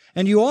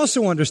 And you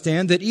also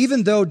understand that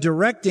even though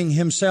directing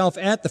Himself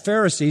at the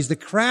Pharisees, the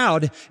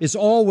crowd is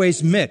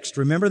always mixed.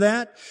 Remember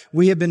that?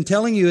 We have been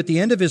telling you at the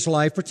end of His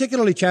life,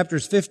 particularly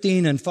chapters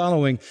 15 and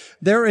following,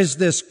 there is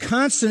this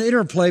constant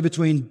interplay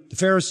between the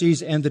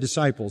Pharisees and the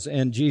disciples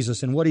and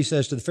Jesus. And what He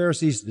says to the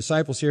Pharisees, the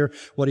disciples here,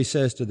 what He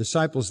says to the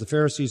disciples, the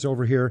Pharisees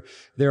over here,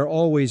 they're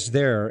always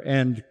there.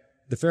 And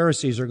the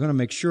Pharisees are going to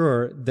make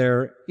sure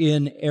they're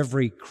in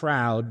every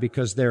crowd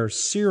because they're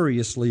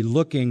seriously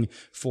looking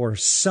for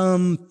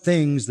some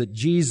things that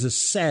Jesus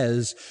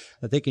says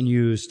that they can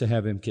use to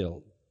have Him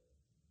killed.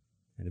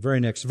 In the very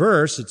next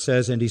verse, it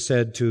says, and He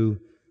said to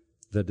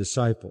the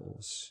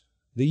disciples.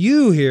 The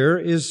you here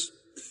is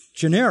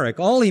generic.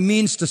 All He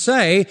means to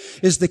say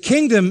is the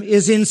kingdom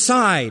is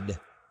inside.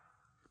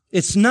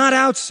 It's not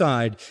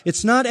outside.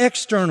 It's not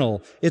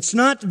external. It's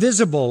not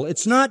visible.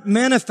 It's not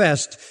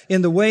manifest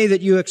in the way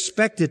that you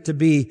expect it to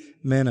be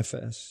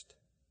manifest.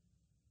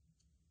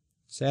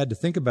 Sad to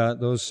think about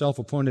those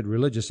self-appointed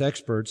religious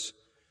experts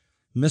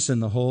missing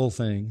the whole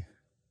thing.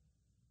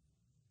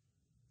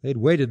 They'd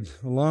waited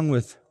along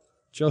with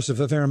Joseph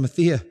of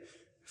Arimathea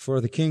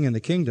for the king and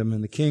the kingdom,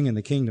 and the king and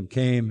the kingdom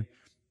came.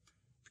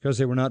 Because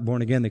they were not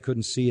born again, they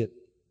couldn't see it.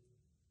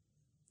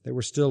 They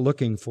were still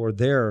looking for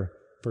their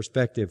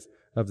perspective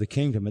of the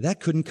kingdom, and that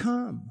couldn't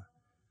come.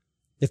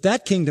 If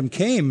that kingdom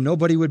came,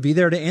 nobody would be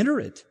there to enter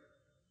it.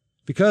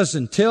 Because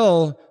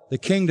until the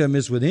kingdom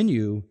is within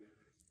you,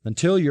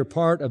 until you're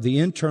part of the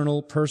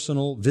internal,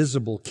 personal,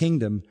 visible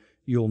kingdom,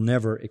 you'll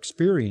never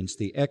experience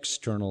the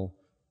external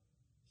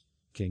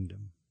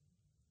kingdom.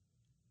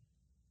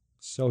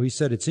 So he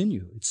said it's in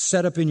you. It's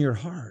set up in your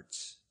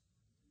hearts.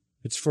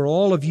 It's for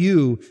all of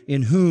you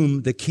in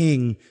whom the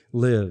King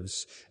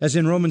lives. As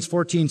in Romans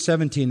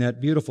 14:17,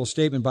 that beautiful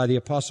statement by the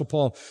Apostle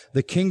Paul,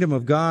 the kingdom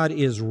of God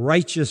is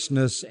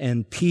righteousness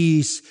and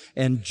peace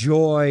and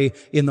joy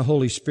in the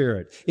Holy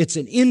Spirit. It's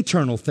an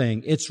internal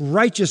thing. It's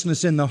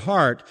righteousness in the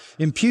heart,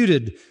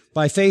 imputed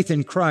by faith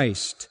in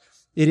Christ.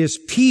 It is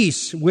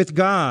peace with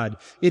God.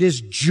 It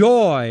is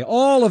joy.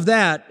 All of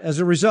that as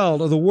a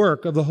result of the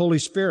work of the Holy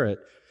Spirit.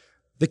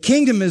 The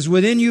kingdom is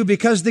within you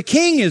because the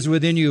King is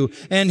within you,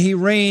 and He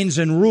reigns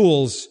and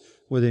rules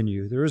within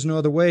you. There is no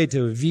other way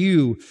to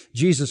view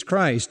Jesus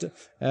Christ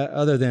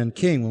other than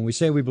King. When we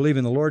say we believe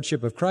in the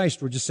Lordship of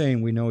Christ, we're just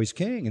saying we know He's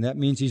King, and that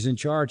means He's in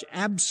charge,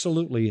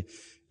 absolutely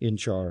in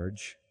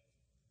charge.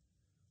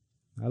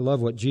 I love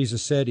what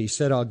Jesus said. He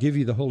said, I'll give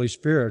you the Holy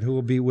Spirit who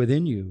will be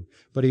within you.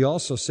 But He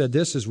also said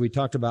this, as we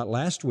talked about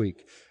last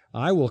week,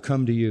 I will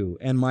come to you,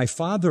 and my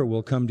Father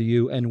will come to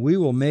you, and we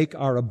will make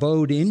our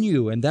abode in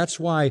you. And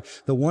that's why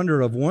the wonder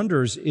of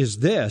wonders is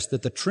this,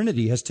 that the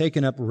Trinity has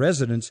taken up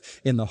residence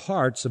in the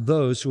hearts of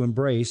those who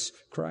embrace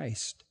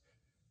Christ.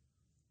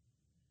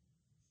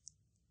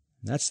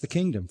 That's the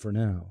kingdom for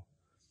now.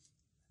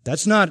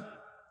 That's not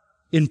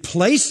in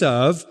place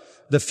of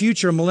the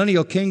future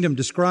millennial kingdom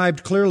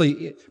described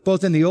clearly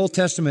both in the Old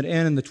Testament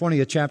and in the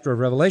 20th chapter of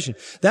Revelation.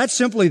 That's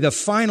simply the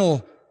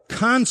final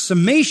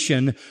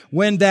consummation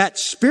when that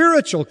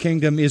spiritual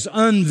kingdom is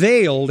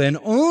unveiled, and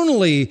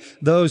only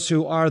those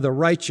who are the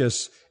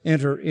righteous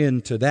enter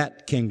into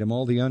that kingdom.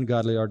 All the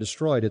ungodly are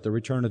destroyed at the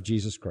return of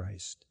Jesus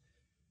Christ.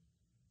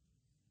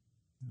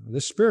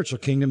 This spiritual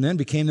kingdom then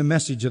became the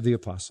message of the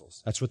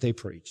apostles. That's what they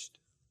preached.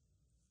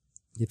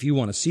 If you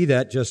want to see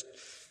that, just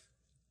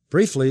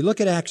briefly,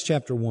 look at Acts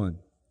chapter 1.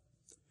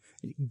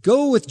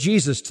 Go with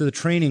Jesus to the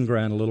training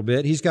ground a little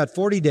bit. He's got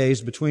 40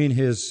 days between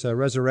His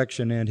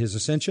resurrection and His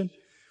ascension.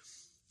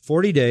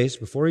 40 days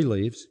before He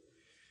leaves.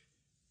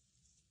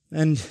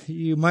 And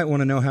you might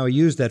want to know how He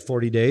used that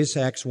 40 days.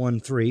 Acts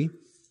 1:3.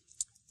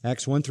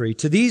 Acts 1:3.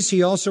 To these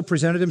He also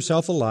presented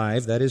Himself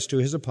alive, that is to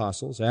His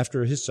apostles,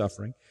 after His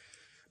suffering,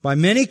 by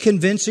many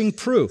convincing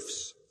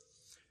proofs,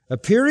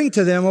 appearing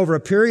to them over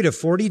a period of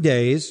 40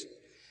 days,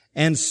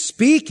 and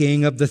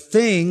speaking of the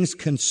things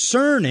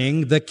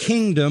concerning the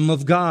kingdom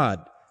of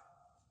God.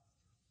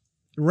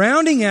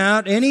 Rounding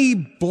out any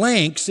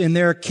blanks in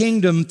their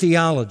kingdom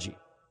theology.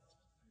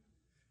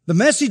 The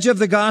message of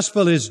the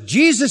gospel is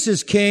Jesus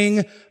is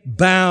King,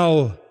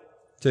 bow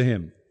to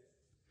Him.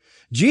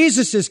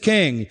 Jesus is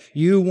King.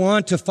 You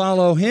want to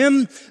follow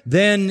Him,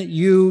 then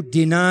you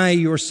deny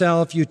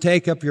yourself, you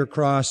take up your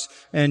cross,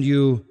 and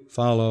you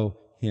follow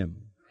Him.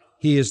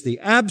 He is the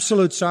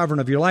absolute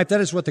sovereign of your life.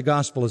 That is what the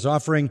gospel is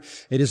offering.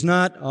 It is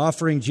not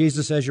offering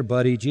Jesus as your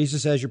buddy,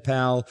 Jesus as your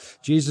pal,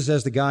 Jesus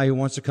as the guy who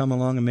wants to come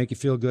along and make you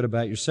feel good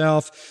about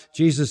yourself.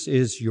 Jesus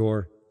is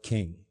your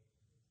King.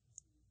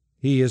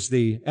 He is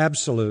the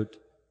absolute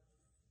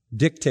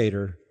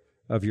dictator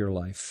of your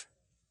life.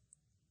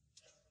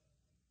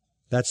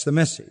 That's the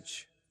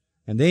message.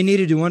 And they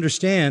needed to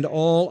understand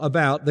all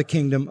about the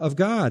kingdom of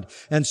God.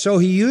 And so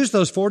He used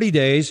those 40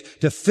 days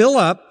to fill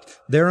up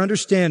their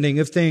understanding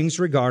of things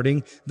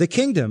regarding the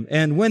kingdom.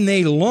 And when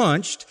they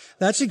launched,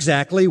 that's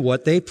exactly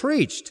what they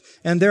preached.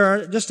 And there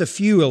are just a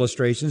few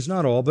illustrations,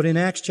 not all, but in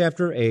Acts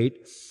chapter 8,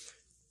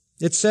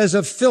 it says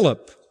of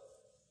Philip,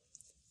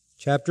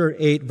 chapter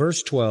 8,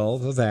 verse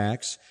 12 of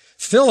Acts,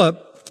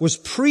 Philip was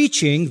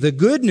preaching the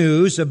good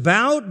news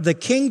about the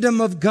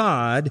kingdom of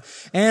God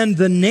and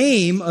the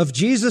name of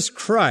Jesus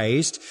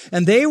Christ,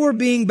 and they were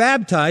being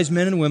baptized,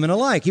 men and women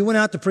alike. He went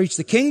out to preach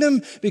the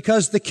kingdom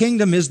because the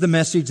kingdom is the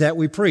message that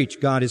we preach.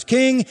 God is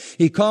King.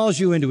 He calls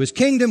you into His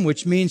kingdom,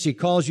 which means He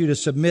calls you to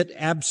submit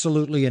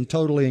absolutely and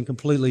totally and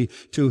completely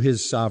to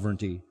His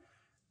sovereignty.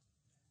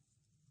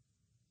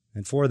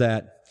 And for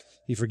that,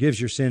 He forgives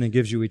your sin and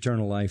gives you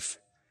eternal life,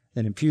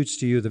 and imputes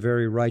to you the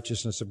very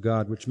righteousness of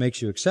God, which makes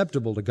you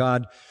acceptable to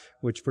God,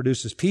 which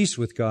produces peace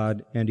with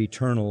God and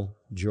eternal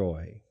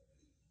joy.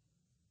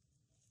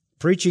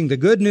 Preaching the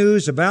good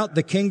news about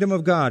the kingdom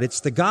of God.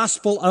 It's the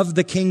gospel of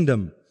the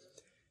kingdom.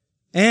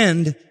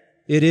 And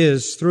it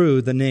is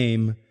through the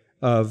name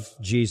of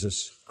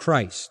Jesus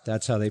Christ.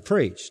 That's how they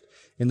preached.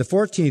 In the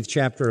 14th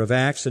chapter of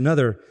Acts,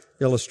 another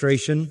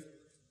illustration.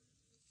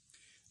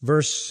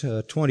 Verse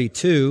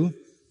 22,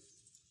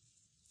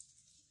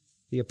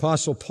 the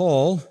Apostle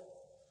Paul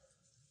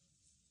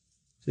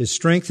is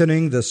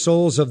strengthening the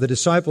souls of the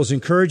disciples,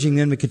 encouraging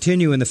them to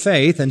continue in the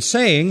faith, and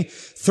saying,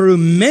 through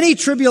many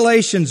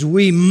tribulations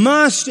we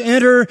must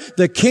enter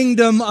the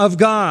kingdom of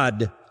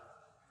God.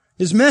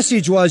 His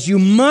message was, you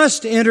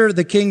must enter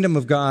the kingdom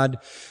of God.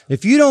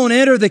 If you don't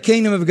enter the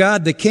kingdom of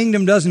God, the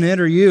kingdom doesn't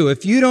enter you.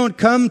 If you don't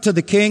come to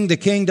the king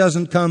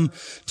doesn't come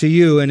to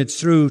you. And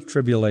it's through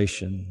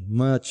tribulation,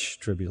 much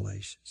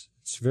tribulations.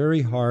 It's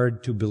very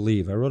hard to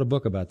believe. I wrote a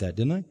book about that,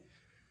 didn't I?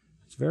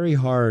 It's very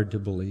hard to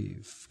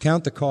believe.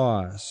 Count the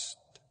cost.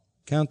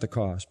 Count the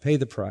cost. Pay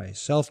the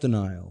price.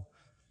 Self-denial.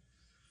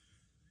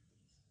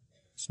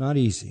 It's not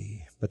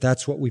easy, but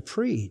that's what we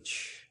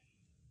preach.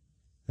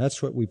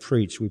 That's what we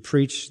preach. We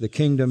preach the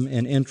kingdom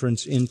and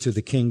entrance into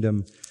the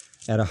kingdom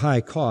at a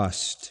high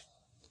cost.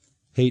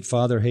 Hate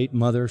father, hate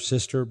mother,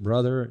 sister,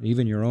 brother,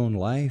 even your own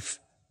life.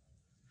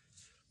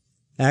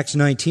 Acts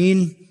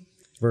 19,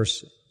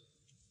 verse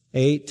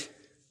 8.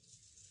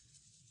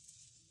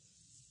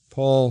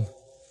 Paul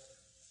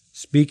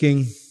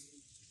speaking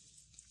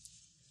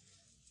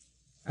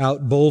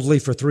out boldly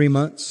for 3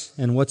 months.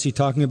 And what's he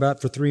talking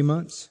about for 3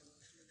 months?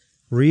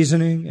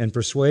 Reasoning and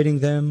persuading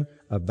them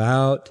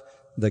about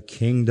the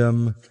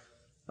kingdom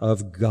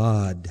of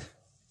God.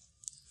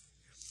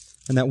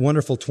 And that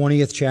wonderful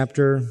 20th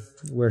chapter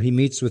where he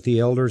meets with the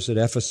elders at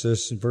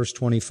Ephesus in verse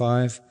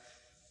 25,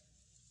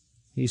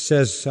 he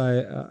says,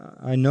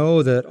 I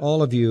know that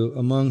all of you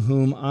among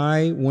whom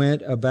I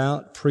went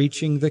about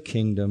preaching the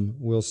kingdom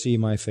will see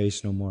my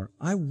face no more.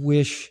 I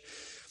wish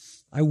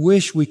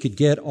we could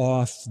get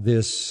off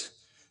this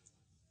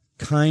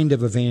kind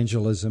of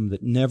evangelism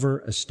that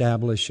never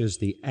establishes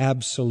the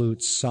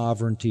absolute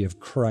sovereignty of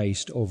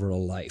Christ over a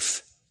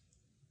life.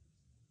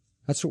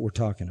 That's what we're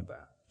talking about.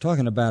 We're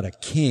talking about a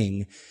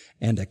king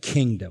and a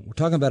kingdom. We're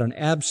talking about an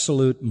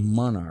absolute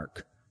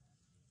monarch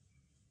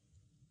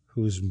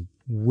whose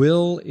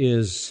will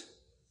is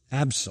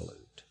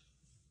absolute,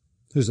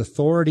 whose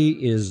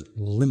authority is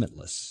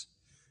limitless,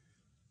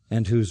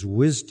 and whose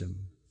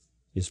wisdom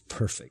is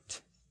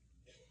perfect.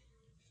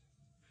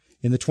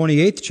 In the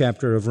 28th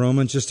chapter of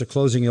Romans, just a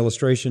closing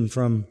illustration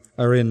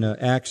in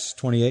Acts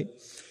 28,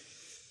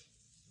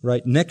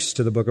 right next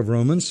to the book of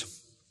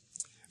Romans,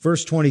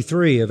 verse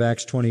 23 of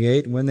Acts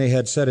 28, when they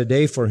had set a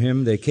day for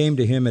him, they came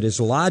to him at his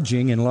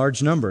lodging in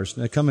large numbers.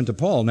 They're coming to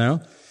Paul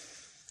now.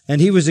 And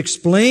he was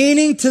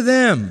explaining to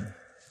them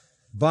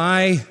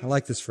by, I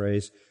like this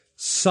phrase,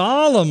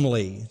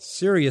 solemnly,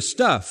 serious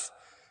stuff,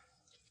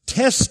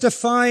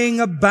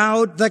 testifying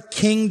about the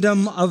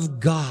kingdom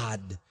of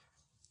God.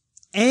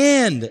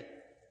 And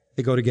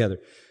they go together,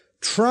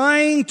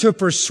 trying to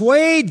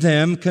persuade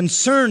them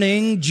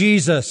concerning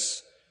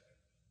Jesus.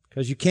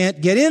 Because you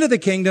can't get into the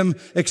kingdom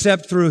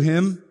except through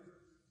him.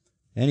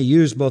 And he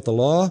used both the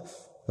law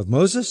of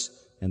Moses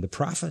and the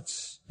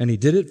prophets. And he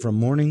did it from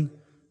morning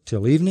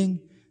till evening.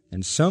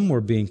 And some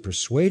were being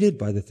persuaded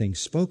by the things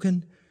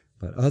spoken,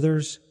 but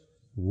others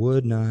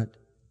would not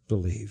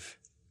believe.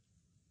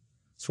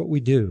 That's what we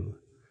do.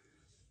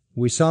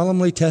 We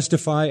solemnly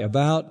testify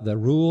about the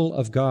rule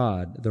of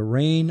God, the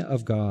reign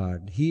of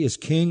God. He is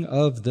king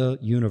of the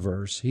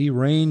universe. He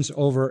reigns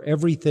over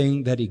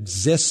everything that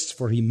exists,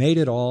 for he made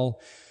it all,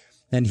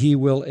 and he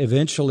will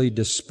eventually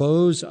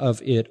dispose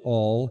of it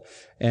all.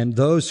 And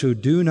those who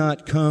do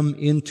not come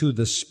into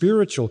the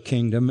spiritual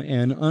kingdom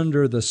and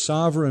under the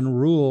sovereign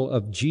rule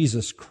of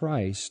Jesus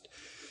Christ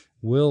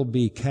will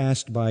be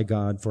cast by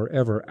God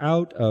forever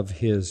out of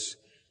his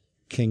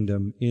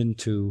kingdom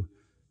into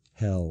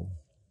hell.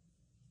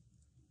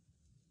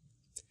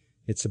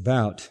 It's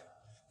about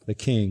the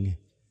king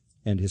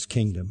and his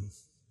kingdom.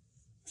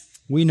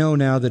 We know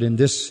now that in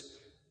this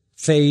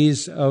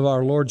phase of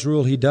our Lord's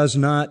rule, he does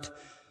not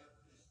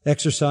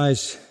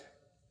exercise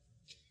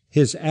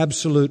his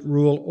absolute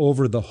rule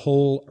over the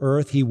whole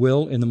earth. He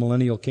will, in the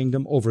millennial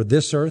kingdom, over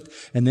this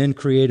earth, and then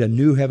create a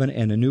new heaven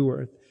and a new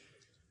earth.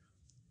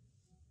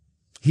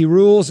 He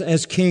rules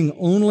as king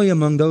only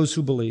among those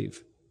who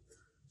believe.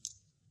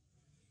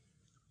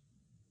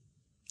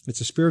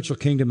 It's a spiritual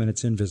kingdom and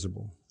it's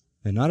invisible.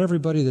 And not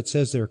everybody that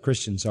says they're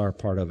Christians are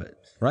part of it,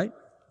 right?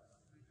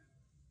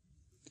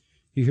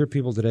 You hear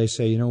people today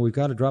say, we've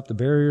got to drop the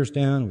barriers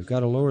down, we've got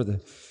to lower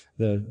the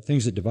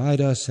things that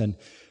divide us, and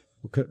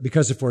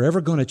because if we're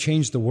ever going to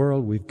change the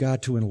world, we've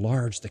got to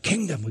enlarge the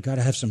kingdom. We've got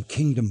to have some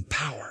kingdom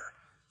power.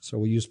 So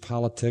we use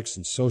politics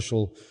and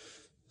social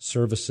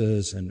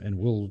services, and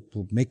we'll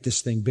make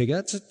this thing big.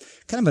 That's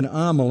kind of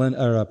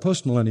a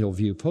post-millennial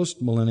view.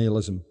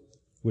 Post-millennialism,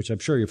 which I'm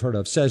sure you've heard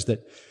of, says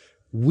that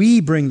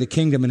we bring the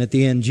kingdom, and at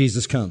the end,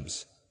 Jesus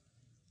comes.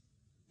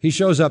 He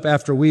shows up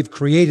after we've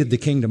created the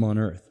kingdom on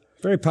earth.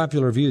 Very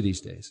popular view these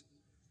days.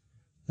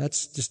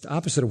 That's just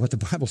opposite of what the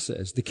Bible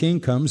says. The king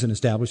comes and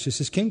establishes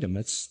his kingdom.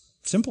 It's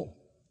simple.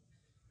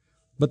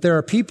 But there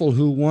are people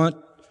who want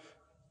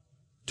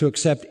to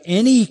accept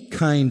any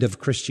kind of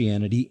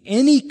Christianity,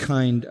 any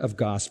kind of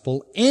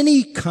gospel,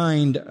 any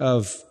kind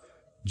of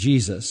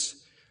Jesus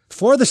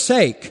for the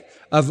sake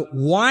of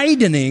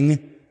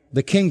widening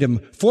the kingdom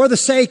for the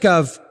sake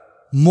of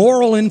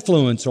moral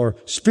influence or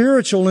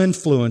spiritual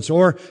influence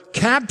or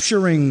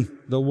capturing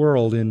the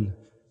world in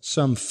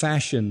some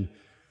fashion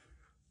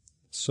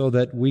so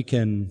that we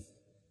can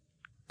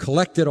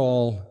collect it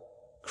all,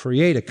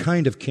 create a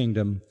kind of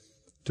kingdom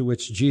to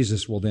which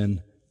Jesus will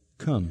then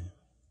come.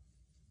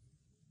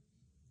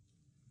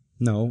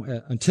 No,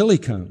 until He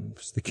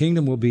comes, the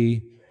kingdom will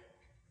be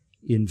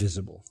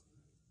invisible.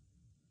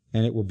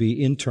 And it will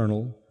be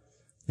internal,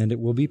 and it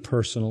will be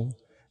personal,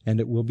 and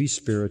it will be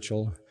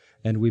spiritual,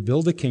 and we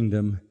build a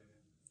kingdom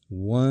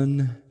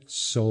one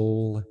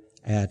soul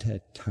at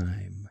a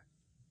time.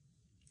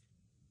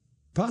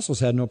 Apostles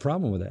had no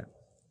problem with that.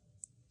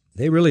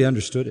 They really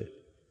understood it.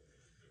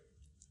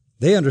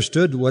 They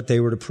understood what they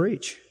were to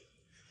preach.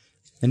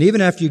 And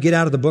even after you get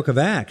out of the book of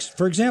Acts,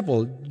 for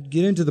example,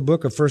 get into the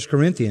book of 1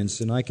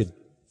 Corinthians, and I could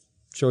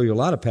show you a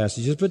lot of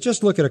passages, but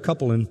just look at a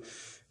couple in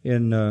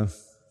the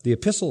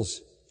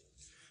epistles.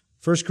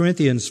 1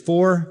 Corinthians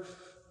 4,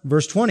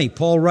 verse 20,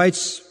 Paul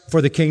writes,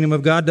 "For the kingdom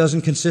of God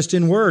doesn't consist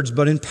in words,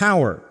 but in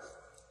power."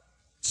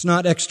 It's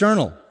not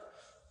external.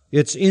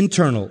 It's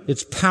internal.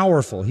 It's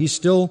powerful. He's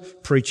still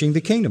preaching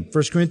the kingdom.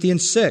 1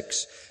 Corinthians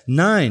 6,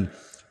 9,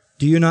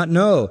 "Do you not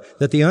know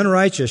that the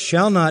unrighteous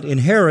shall not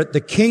inherit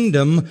the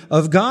kingdom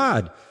of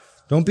God?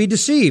 Don't be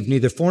deceived.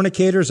 Neither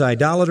fornicators,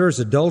 idolaters,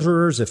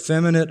 adulterers,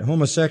 effeminate,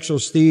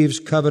 homosexuals, thieves,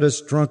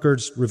 covetous,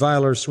 drunkards,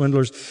 revilers,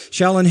 swindlers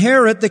shall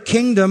inherit the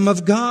kingdom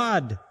of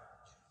God."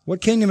 What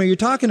kingdom are you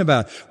talking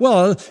about?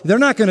 Well, they're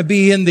not going to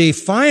be in the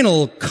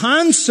final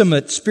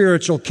consummate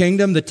spiritual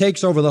kingdom that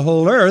takes over the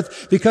whole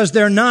earth because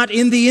they're not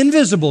in the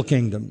invisible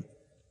kingdom.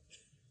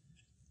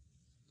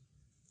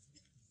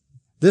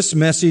 This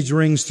message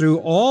rings through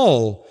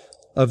all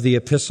of the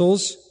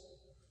epistles.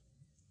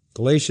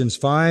 Galatians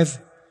 5,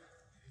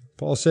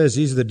 Paul says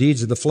these are the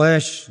deeds of the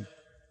flesh: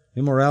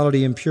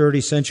 immorality,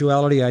 impurity,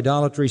 sensuality,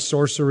 idolatry,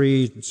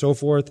 sorcery, and so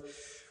forth.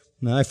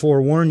 And I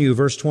forewarn you,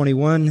 verse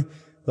 21,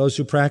 those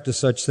who practice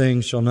such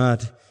things shall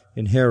not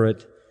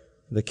inherit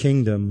the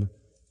kingdom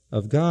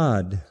of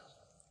God.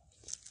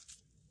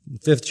 The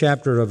 5th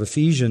chapter of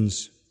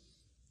Ephesians,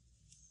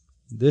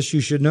 "This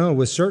you should know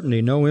with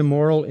certainty. No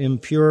immoral,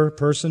 impure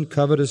person,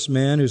 covetous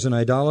man who's an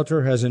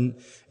idolater has an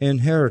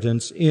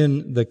inheritance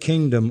in the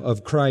kingdom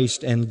of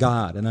Christ and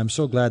God." And I'm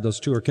so glad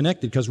those two are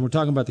connected, because when we're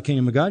talking about the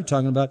kingdom of God, we're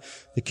talking about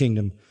the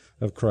kingdom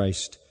of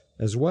Christ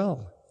as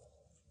well.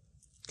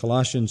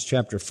 Colossians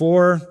chapter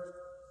 4,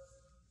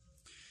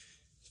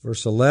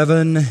 verse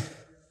 11,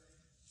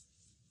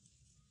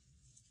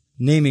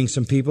 naming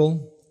some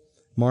people.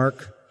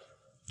 Mark,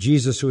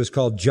 Jesus, who is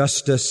called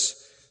Justus,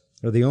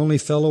 are the only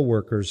fellow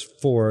workers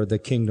for the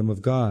kingdom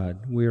of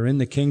God. We are in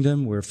the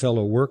kingdom. We're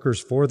fellow workers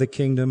for the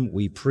kingdom.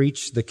 We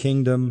preach the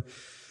kingdom.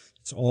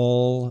 It's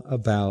all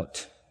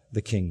about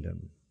the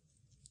kingdom.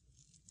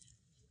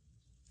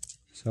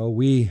 So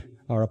we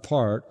are a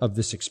part of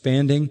this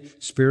expanding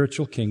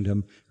spiritual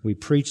kingdom. We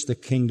preach the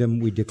kingdom.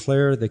 We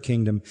declare the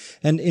kingdom.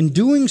 And in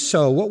doing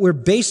so, what we're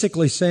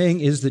basically saying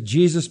is that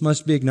Jesus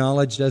must be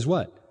acknowledged as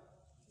what?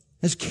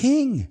 As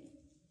king.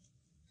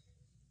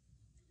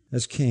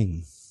 As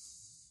king.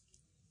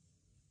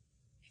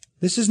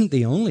 This isn't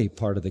the only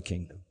part of the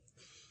kingdom.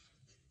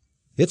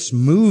 It's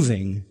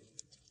moving,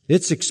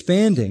 it's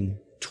expanding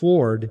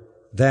toward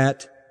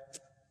that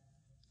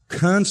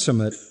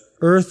consummate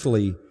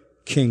earthly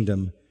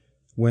kingdom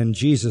when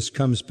Jesus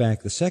comes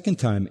back the second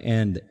time.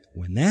 And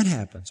when that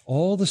happens,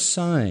 all the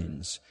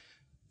signs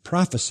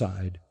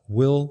prophesied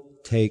will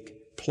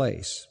take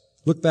place.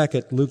 Look back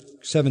at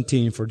Luke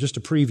 17 for just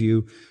a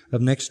preview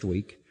of next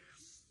week.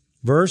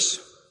 Verse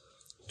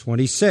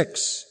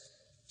 26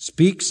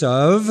 speaks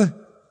of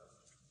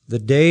the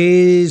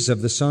days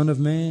of the Son of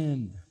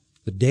Man.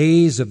 The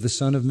days of the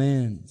Son of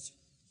Man.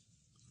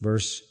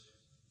 Verse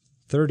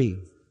 30.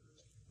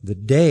 The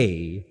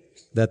day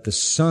that the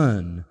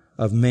Son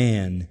of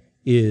Man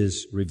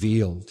is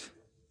revealed.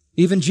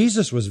 Even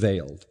Jesus was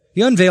veiled.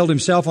 He unveiled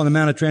himself on the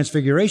Mount of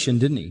Transfiguration,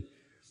 didn't he?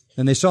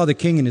 And they saw the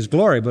King in his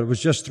glory, but it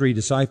was just 3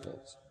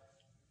 disciples.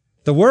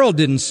 The world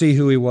didn't see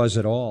who he was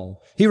at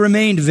all. He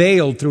remained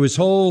veiled through his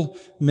whole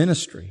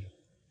ministry.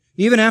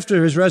 Even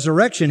after his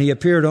resurrection, he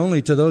appeared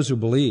only to those who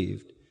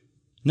believed,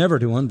 never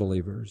to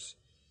unbelievers.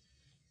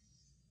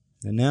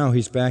 And now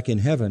he's back in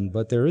heaven,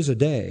 but there is a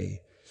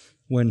day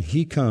when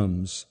he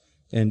comes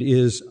and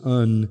is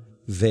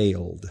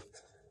unveiled.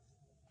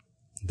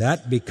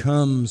 That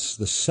becomes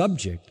the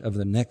subject of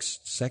the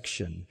next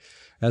section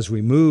as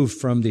we move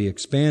from the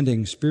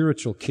expanding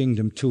spiritual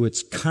kingdom to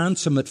its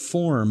consummate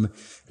form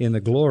in the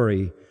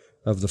glory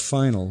of the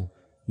final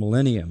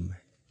millennium.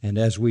 And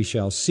as we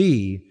shall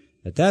see,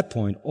 at that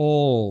point,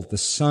 all the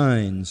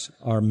signs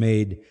are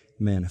made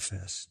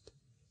manifest.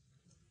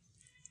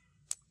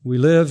 We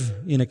live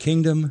in a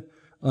kingdom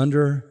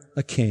under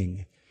a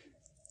king.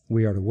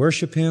 We are to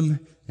worship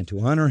him and to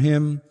honor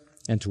him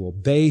and to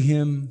obey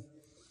him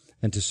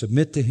and to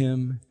submit to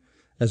him,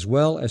 as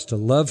well as to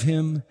love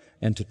him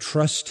and to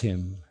trust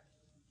him.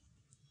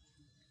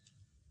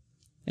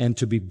 and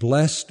to be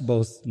blessed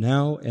both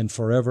now and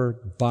forever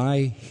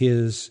by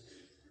His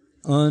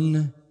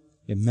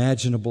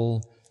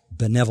unimaginable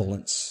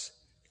benevolence,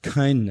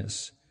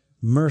 kindness,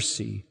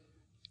 mercy,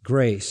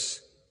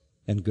 grace,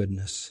 and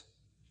goodness.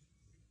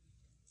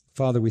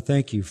 Father, we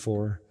thank You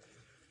for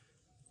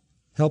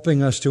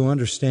helping us to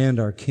understand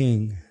our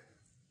King.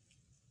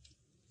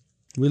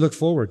 We look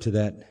forward to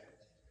that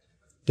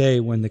day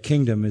when the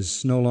kingdom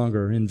is no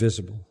longer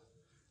invisible,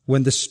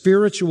 when the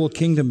spiritual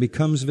kingdom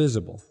becomes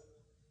visible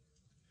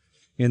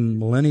in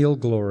millennial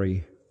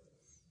glory,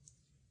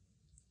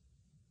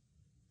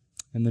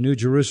 and the New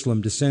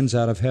Jerusalem descends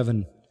out of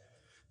heaven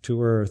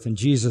to earth, and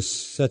Jesus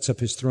sets up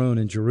His throne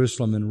in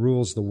Jerusalem and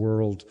rules the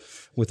world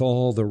with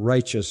all the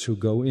righteous who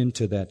go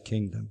into that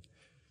kingdom.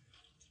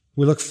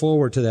 We look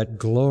forward to that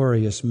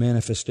glorious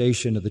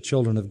manifestation of the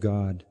children of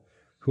God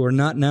who are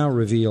not now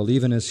revealed,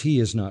 even as He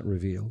is not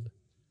revealed.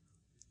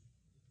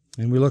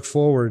 And we look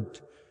forward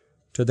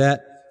to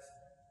that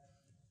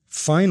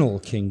final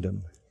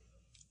kingdom,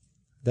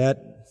 that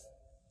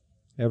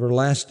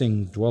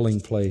everlasting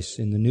dwelling place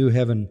in the new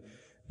heaven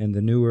and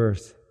the new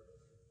earth,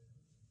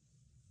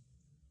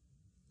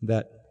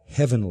 that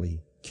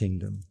heavenly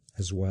kingdom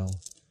as well.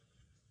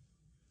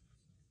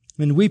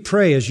 And we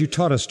pray as You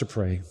taught us to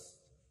pray.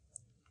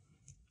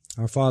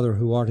 Our Father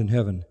who art in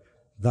heaven,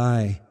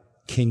 Thy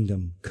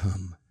kingdom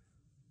come.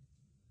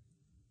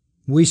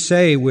 We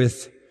say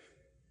with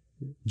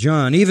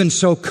John, even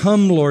so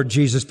come, Lord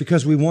Jesus,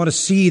 because we want to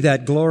see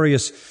that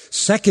glorious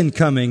second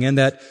coming and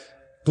that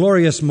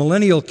glorious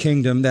millennial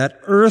kingdom, that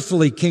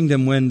earthly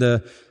kingdom when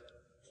the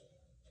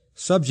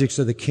subjects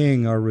of the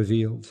King are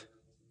revealed.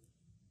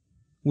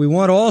 We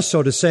want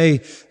also to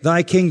say,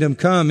 Thy kingdom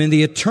come in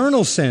the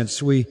eternal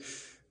sense. We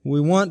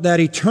want that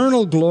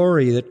eternal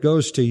glory that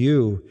goes to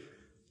You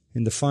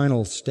in the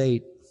final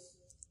state.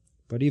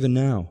 But even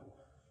now,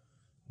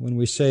 when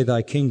we say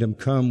Thy kingdom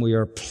come, we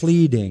are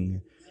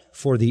pleading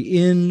for the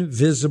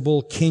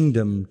invisible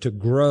kingdom to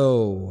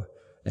grow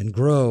and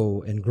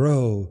grow and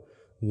grow,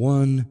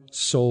 one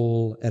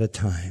soul at a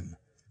time.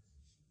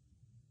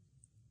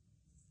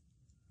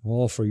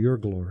 All for Your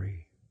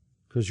glory,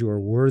 because You are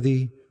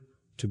worthy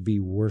to be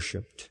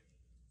worshiped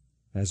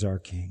as our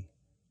King.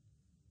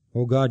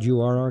 Oh God, You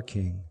are our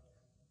King.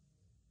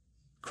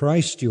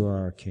 Christ, You are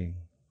our King.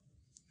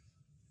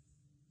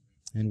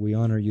 And we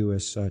honor You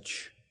as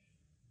such.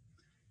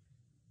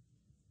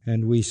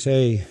 And we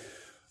say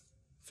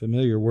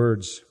familiar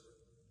words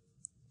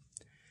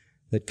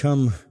that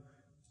come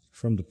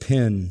from the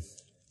pen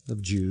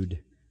of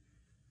Jude.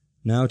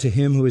 Now to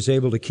Him who is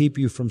able to keep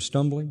you from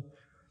stumbling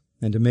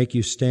and to make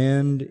you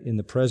stand in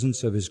the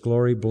presence of His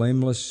glory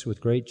blameless with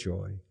great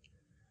joy,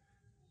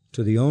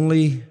 to the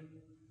only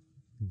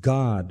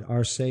God,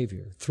 our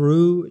Savior,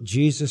 through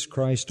Jesus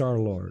Christ our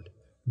Lord,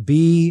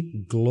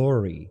 be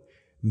glory,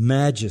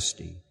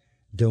 majesty,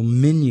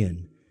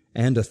 dominion,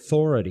 and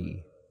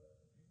authority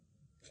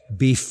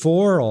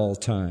before all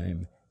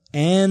time,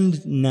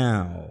 and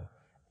now,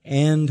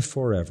 and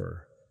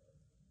forever.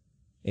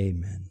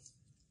 Amen.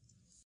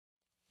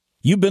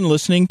 You've been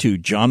listening to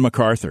John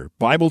MacArthur,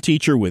 Bible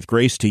teacher with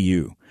Grace to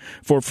You.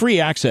 For free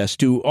access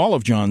to all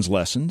of John's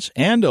lessons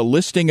and a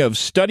listing of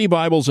study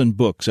Bibles and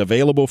books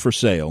available for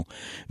sale,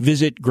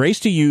 visit Grace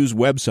to You's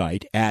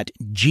website at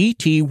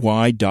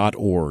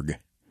gty.org.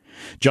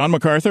 John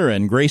MacArthur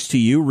and Grace to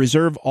You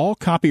reserve all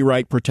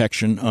copyright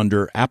protection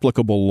under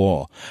applicable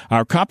law.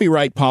 Our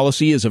copyright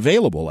policy is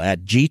available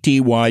at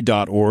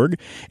gty.org,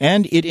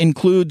 and it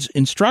includes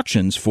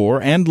instructions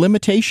for and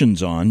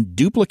limitations on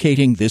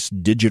duplicating this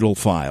digital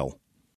file.